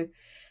follow?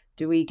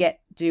 Do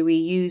we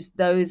use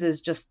those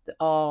as just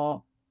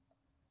our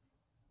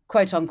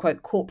quote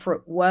unquote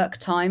corporate work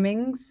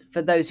timings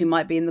for those who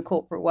might be in the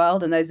corporate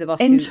world and those of us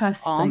who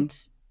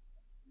aren't?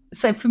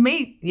 So for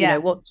me,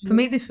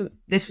 this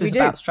was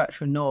about do?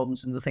 structure and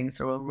norms and the things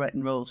that are all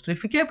written rules. But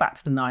if we go back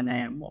to the 9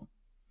 a.m. one,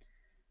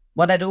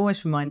 what I'd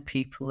always remind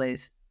people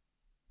is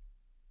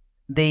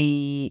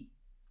the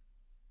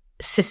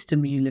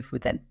system you live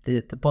within,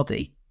 the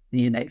body.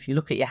 If you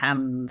look at your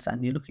hands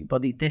and you look at your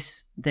body,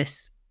 this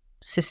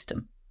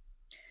system,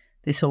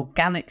 this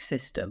organic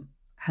system,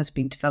 has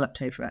been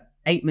developed over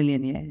 8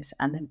 million years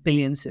and then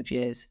billions of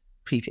years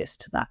previous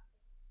to that.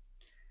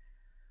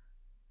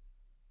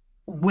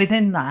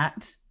 Within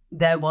that,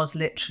 there was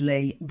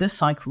literally the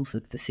cycles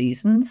of the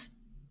seasons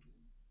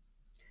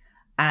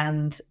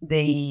and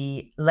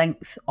the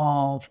length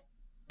of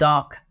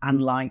dark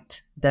and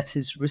light that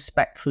is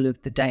respectful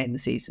of the day and the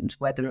seasons,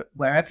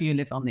 wherever you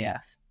live on the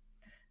earth.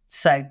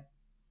 So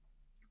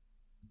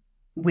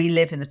we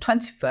live in the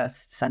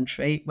 21st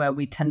century where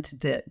we tend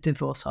to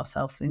divorce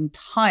ourselves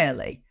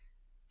entirely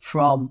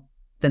from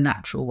the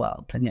natural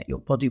world, and yet your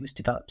body was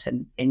developed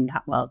in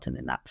that world and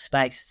in that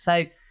space.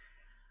 So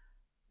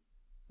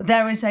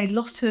there is a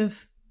lot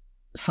of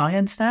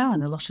science now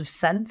and a lot of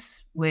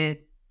sense with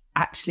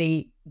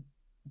actually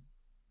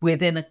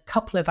within a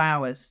couple of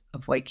hours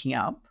of waking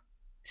up,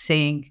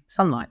 seeing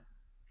sunlight,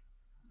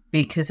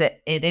 because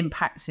it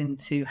impacts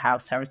into how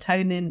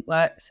serotonin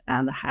works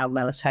and how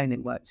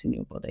melatonin works in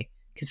your body,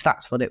 because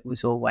that's what it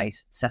was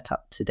always set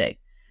up to do.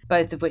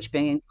 Both of which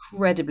being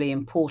incredibly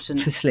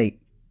important for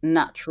sleep,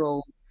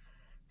 natural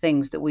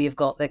things that we have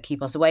got that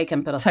keep us awake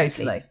and put us to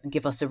sleep and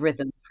give us a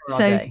rhythm for our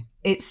day.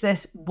 It's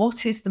this,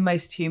 what is the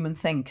most human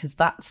thing? Because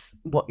that's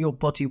what your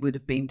body would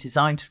have been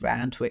designed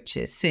around, which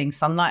is seeing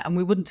sunlight. And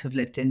we wouldn't have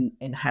lived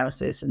in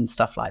houses and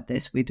stuff like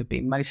this. We'd have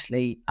been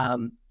mostly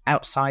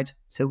outside.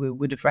 So we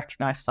would have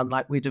recognised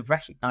sunlight. We'd have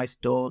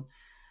recognised dawn.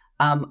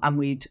 And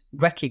we'd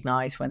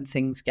recognise when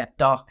things get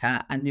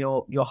darker and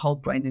your whole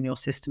brain and your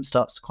system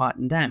starts to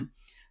quieten down.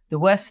 The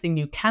worst thing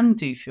you can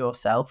do for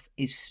yourself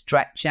is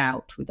stretch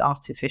out with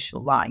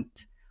artificial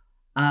light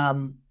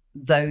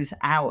those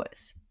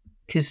hours,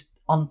 because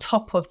on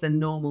top of the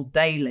normal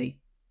daily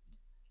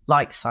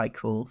light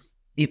cycles,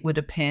 it would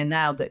appear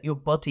now that your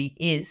body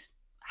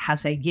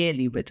has a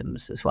yearly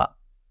rhythms as well.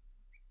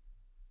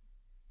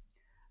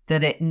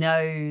 That it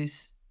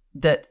knows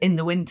that in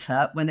the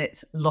winter, when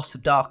it's lots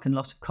of dark and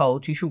lots of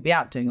cold, you should be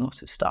out doing a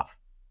lot of stuff.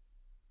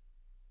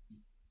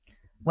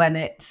 When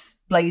it's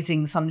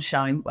blazing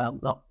sunshine, well,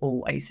 not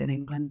always in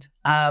England,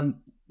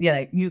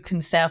 you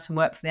can stay out and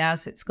work for the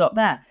hours it's got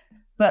there.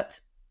 But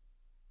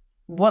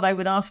what I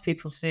would ask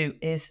people to do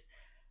is,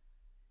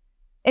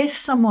 if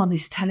someone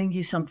is telling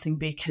you something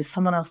because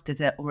someone else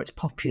did it or it's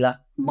popular,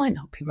 it might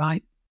not be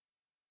right.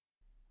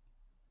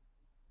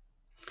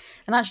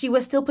 And actually,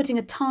 we're still putting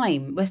a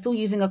time. We're still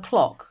using a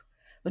clock.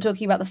 We're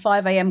talking about the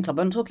 5 a.m. club.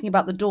 I'm talking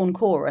about the dawn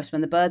chorus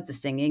when the birds are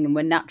singing and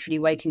we're naturally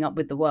waking up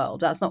with the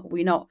world.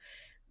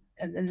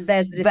 And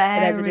there's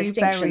a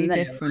distinction very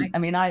there, different. Right? I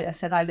mean, I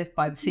said I live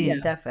by the sea in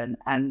Devon,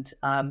 and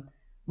I've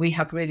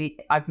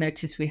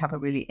noticed we have a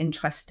really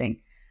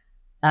interesting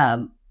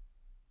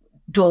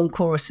dawn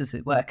chorus, as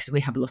it were, because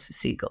we have lots of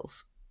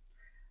seagulls.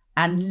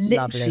 And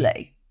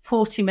literally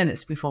 40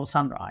 minutes before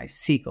sunrise,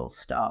 seagulls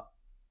start.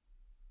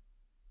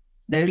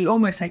 They're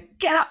almost like,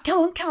 get up,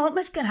 come on,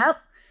 let's get out.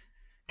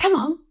 Come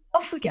on,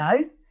 off we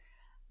go.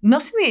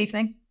 Not in the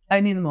evening,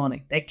 only in the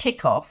morning. They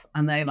kick off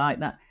and they like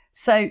that.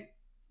 So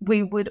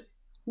we would...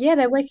 Yeah,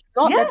 they're waking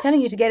up. Yeah, they're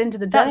telling you to get into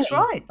the day. That's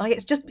right. Like,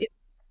 it's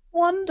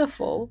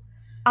wonderful.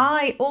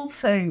 I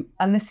also,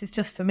 and this is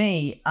just for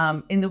me,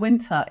 in the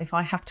winter, if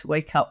I have to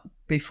wake up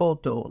before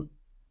dawn,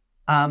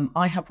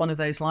 I have one of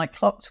those light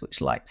clocks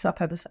which lights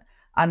up ever so,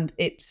 and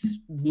it's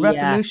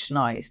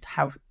revolutionised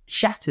how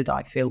shattered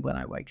I feel when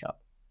I wake up.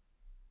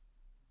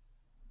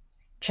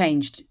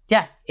 Changed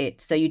it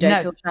so you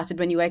don't feel shattered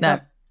when you wake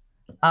up?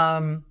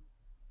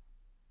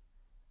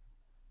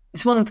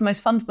 It's one of the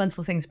most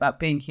fundamental things about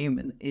being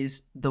human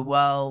is the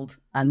world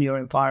and your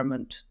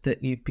environment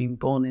that you've been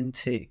born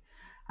into.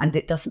 And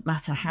it doesn't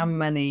matter how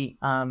many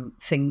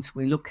things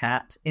we look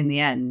at, in the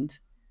end,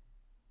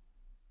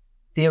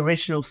 the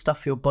original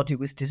stuff your body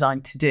was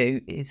designed to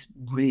do is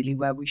really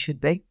where we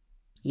should be.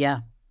 Yeah.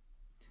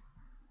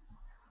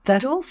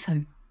 That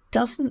also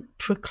doesn't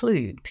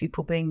preclude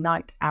people being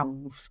night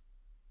owls.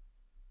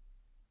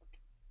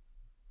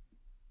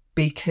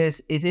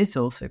 because it is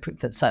also proof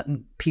that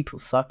certain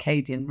people's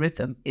circadian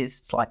rhythm is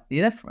slightly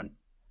different.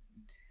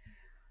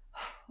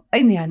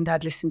 In the end,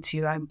 I'd listen to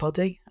your own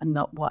body and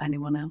not what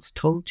anyone else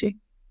told you.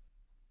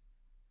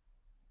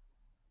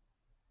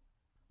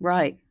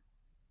 Right.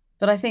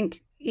 But I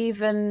think I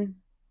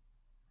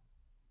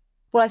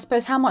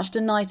suppose how much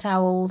do night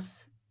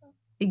owls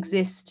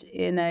exist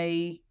in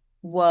a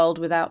world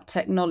without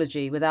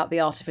technology, without the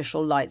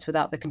artificial lights,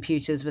 without the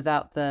computers,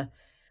 without the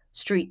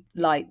street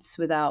lights,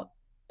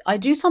 I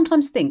do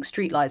sometimes think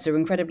street lights are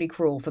incredibly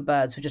cruel for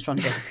birds who are just trying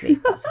to go to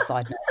sleep. That's a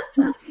side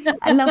note.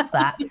 I love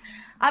that.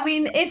 I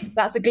mean,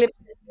 that's a glimpse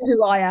into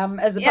who I am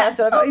as a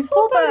person. I've got these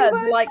poor poor birds.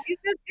 birds. Like, is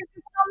the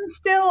sun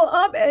still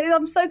up?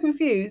 I'm so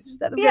confused.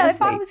 Just let them go to If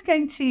sleep. I was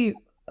going to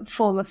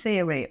form a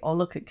theory or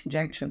look at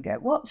conjecture and go,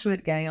 what's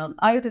really going on?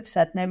 I would have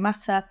said, no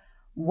matter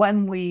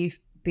when we've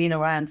been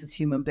around as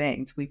human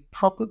beings,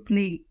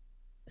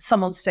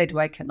 someone stayed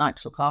awake at night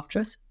to look after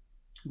us.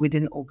 We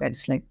didn't all go to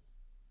sleep.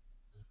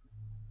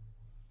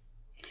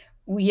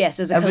 Yes,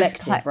 as a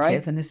collective,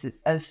 right? And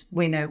as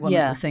we know, one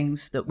of the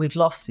things that we've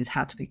lost is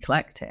how to be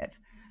collective.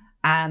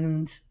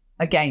 And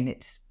again,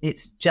 it's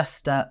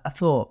just a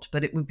thought,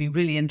 but it would be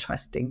really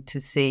interesting to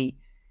see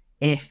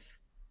if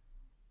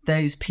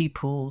those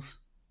people's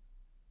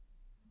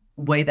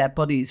way their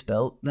bodies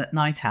built, that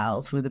night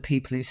owls were the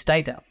people who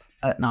stayed up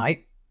at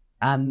night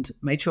and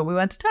made sure we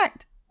weren't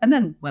attacked and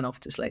then went off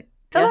to sleep.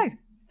 Don't know.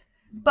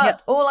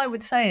 But all I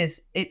would say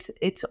is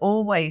it's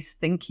always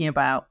thinking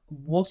about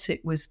what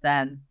it was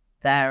then,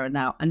 there and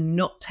now, and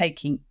not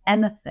taking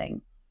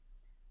anything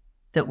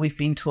that we've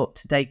been taught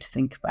today to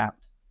think about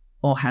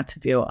or how to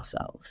view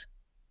ourselves.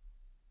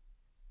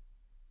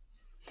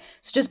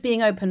 So just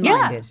being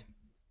open-minded. Yeah.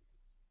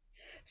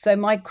 So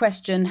my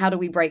question, how do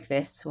we break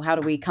this, or how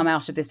do we come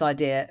out of this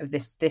idea of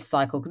this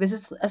cycle? Because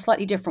this is a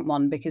slightly different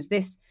one, because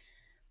this,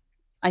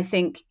 I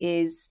think,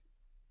 is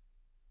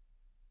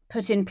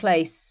put in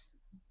place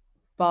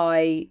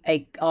by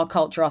our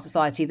culture, our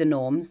society, the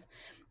norms,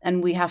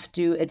 and we have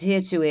to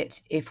adhere to it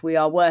if we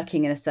are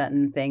working in a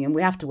certain thing. And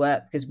we have to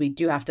work because we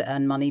do have to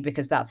earn money,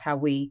 because that's how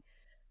we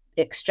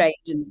exchange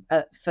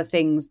for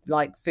things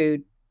like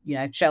food,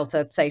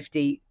 shelter,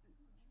 safety,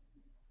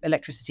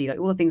 electricity, like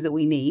all the things that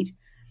we need.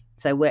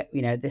 So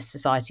this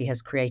society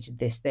has created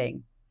this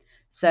thing.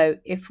 So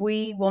if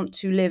we want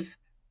to live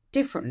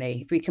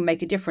differently, if we can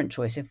make a different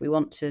choice, if we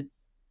want to,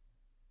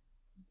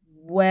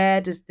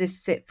 where does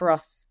this sit for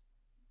us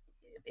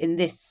in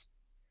this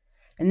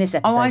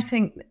episode? Oh, I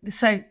think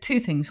so.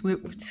 Two things.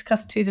 We've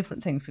discussed two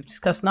different things. We've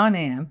discussed 9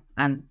 a.m.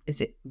 and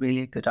is it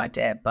really a good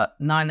idea? But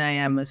 9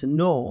 a.m. as a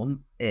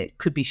norm, it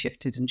could be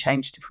shifted and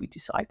changed if we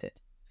decided.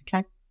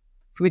 Okay.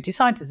 If we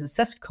decided as a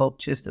set of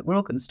cultures that we're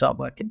all going to start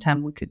work at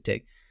 10, we could do.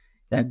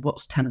 Then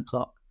what's 10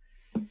 o'clock?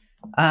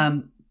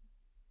 I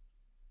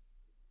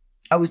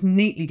was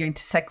neatly going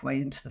to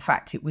segue into the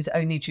fact it was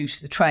only due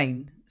to the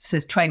train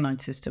line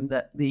system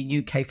that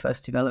the UK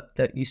first developed,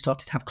 that you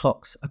started to have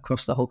clocks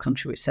across the whole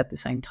country which said the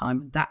same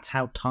time. And that's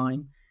how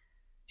time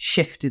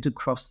shifted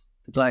across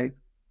the globe,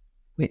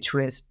 which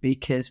was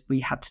because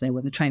we had to know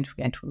when the trains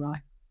were going to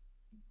arrive.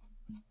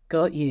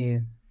 Got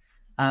you.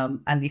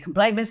 And you can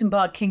blame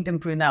Isambard Kingdom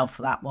Brunel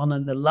for that one,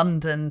 and the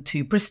London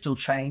to Bristol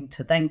train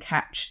to then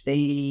catch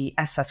the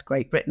SS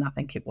Great Britain, I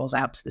think it was,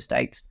 out to the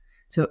States.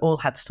 So it all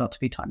had to start to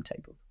be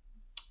timetabled.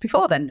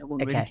 Before then, no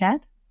one really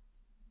cared.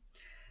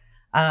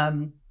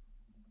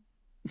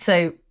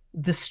 So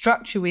the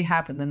structure we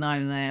have in the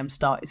 9 a.m.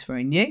 start is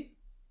very new.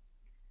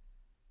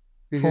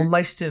 Mm-hmm. For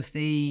most of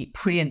the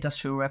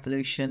pre-industrial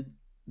revolution,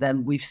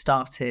 then we've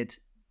started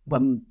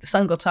when the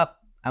sun got up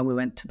and we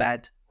went to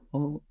bed,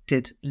 or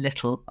did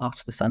little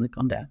after the sun had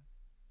gone down.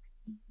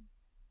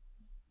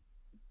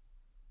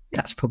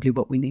 That's probably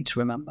what we need to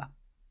remember.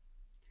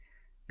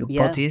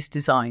 Your body is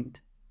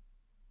designed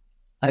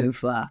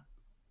over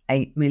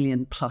 8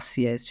 million plus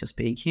years just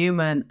being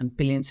human and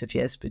billions of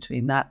years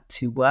between that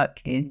to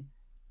work in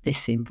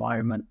this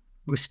environment.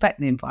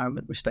 Respect the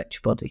environment, respect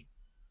your body.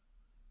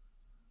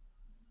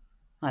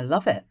 I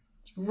love it.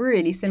 It's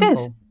really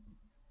simple.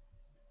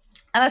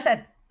 And I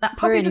said, that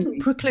probably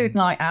doesn't preclude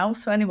night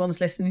owls. So anyone's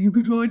listening who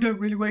goes, I don't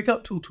really wake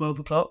up till 12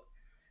 o'clock.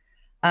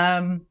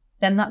 Then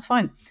that's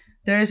fine.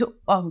 There is,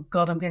 oh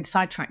God, I'm getting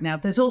sidetracked now.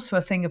 There's also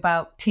a thing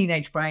about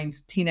teenage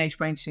brains. Teenage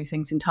brains do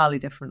things entirely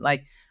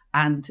differently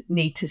and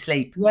need to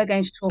sleep. We're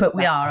going to talk about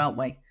we are, aren't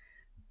we?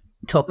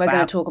 We're going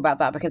to talk about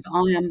that because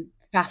I am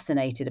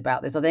fascinated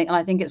about this.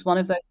 I think it's one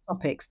of those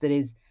topics that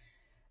is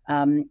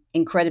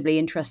incredibly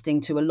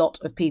interesting to a lot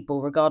of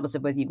people, regardless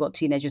of whether you've got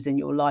teenagers in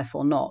your life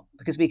or not,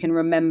 because we can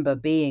remember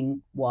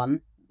being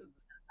one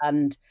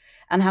and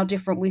how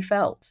different we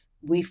felt.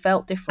 We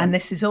felt different. And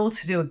this is all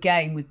to do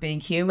again with being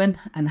human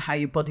and how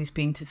your body's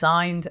been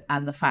designed,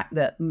 and the fact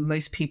that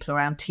most people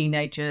around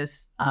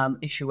teenagers,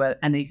 if you were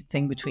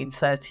anything between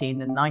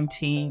 13 and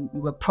 19,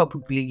 you were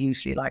probably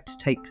usually like to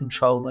take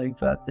control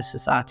over the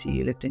society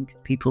you lived in.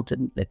 People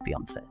didn't live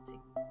beyond 30.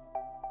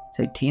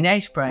 So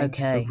teenage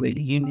brains are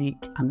really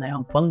unique and they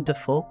are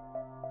wonderful,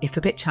 if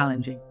a bit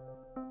challenging.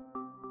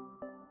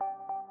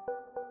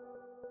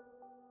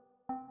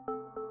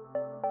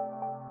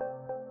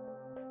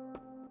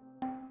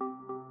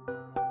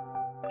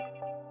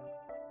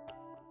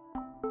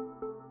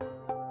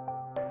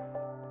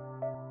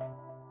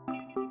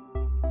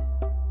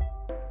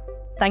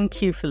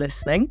 Thank you for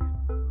listening.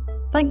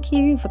 Thank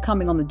you for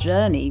coming on the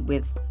journey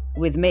with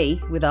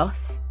me, with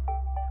us.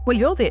 Well,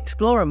 you're the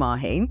explorer,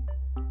 MAheen.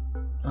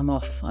 I'm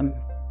off. I'm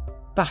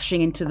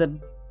bashing into the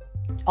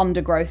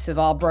undergrowth of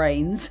our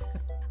brains.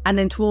 And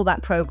into all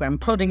that program,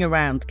 prodding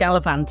around,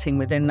 gallivanting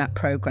within that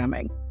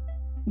programming.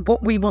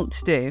 What we want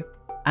to do,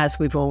 as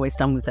we've always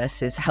done with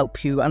this, is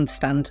help you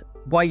understand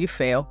why you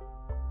feel,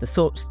 the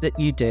thoughts that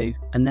you do,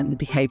 and then the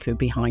behaviour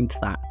behind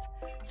that.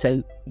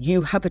 So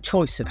you have a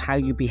choice of how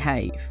you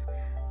behave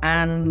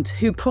and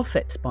who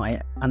profits by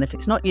it. And if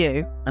it's not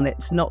you and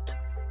it's not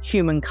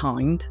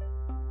humankind,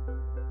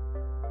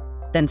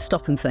 then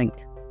stop and think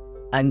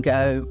and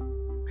go,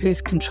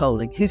 who's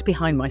controlling? Who's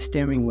behind my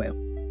steering wheel?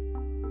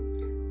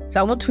 So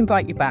I want to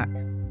invite you back,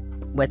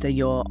 whether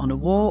you're on a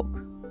walk,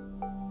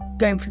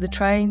 going for the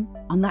train,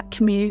 on that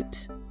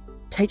commute,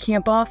 taking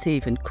a bath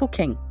even,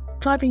 cooking,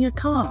 driving a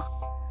car.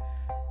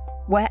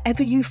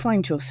 Wherever you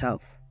find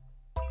yourself,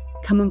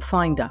 come and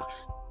find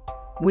us.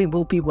 We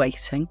will be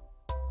waiting.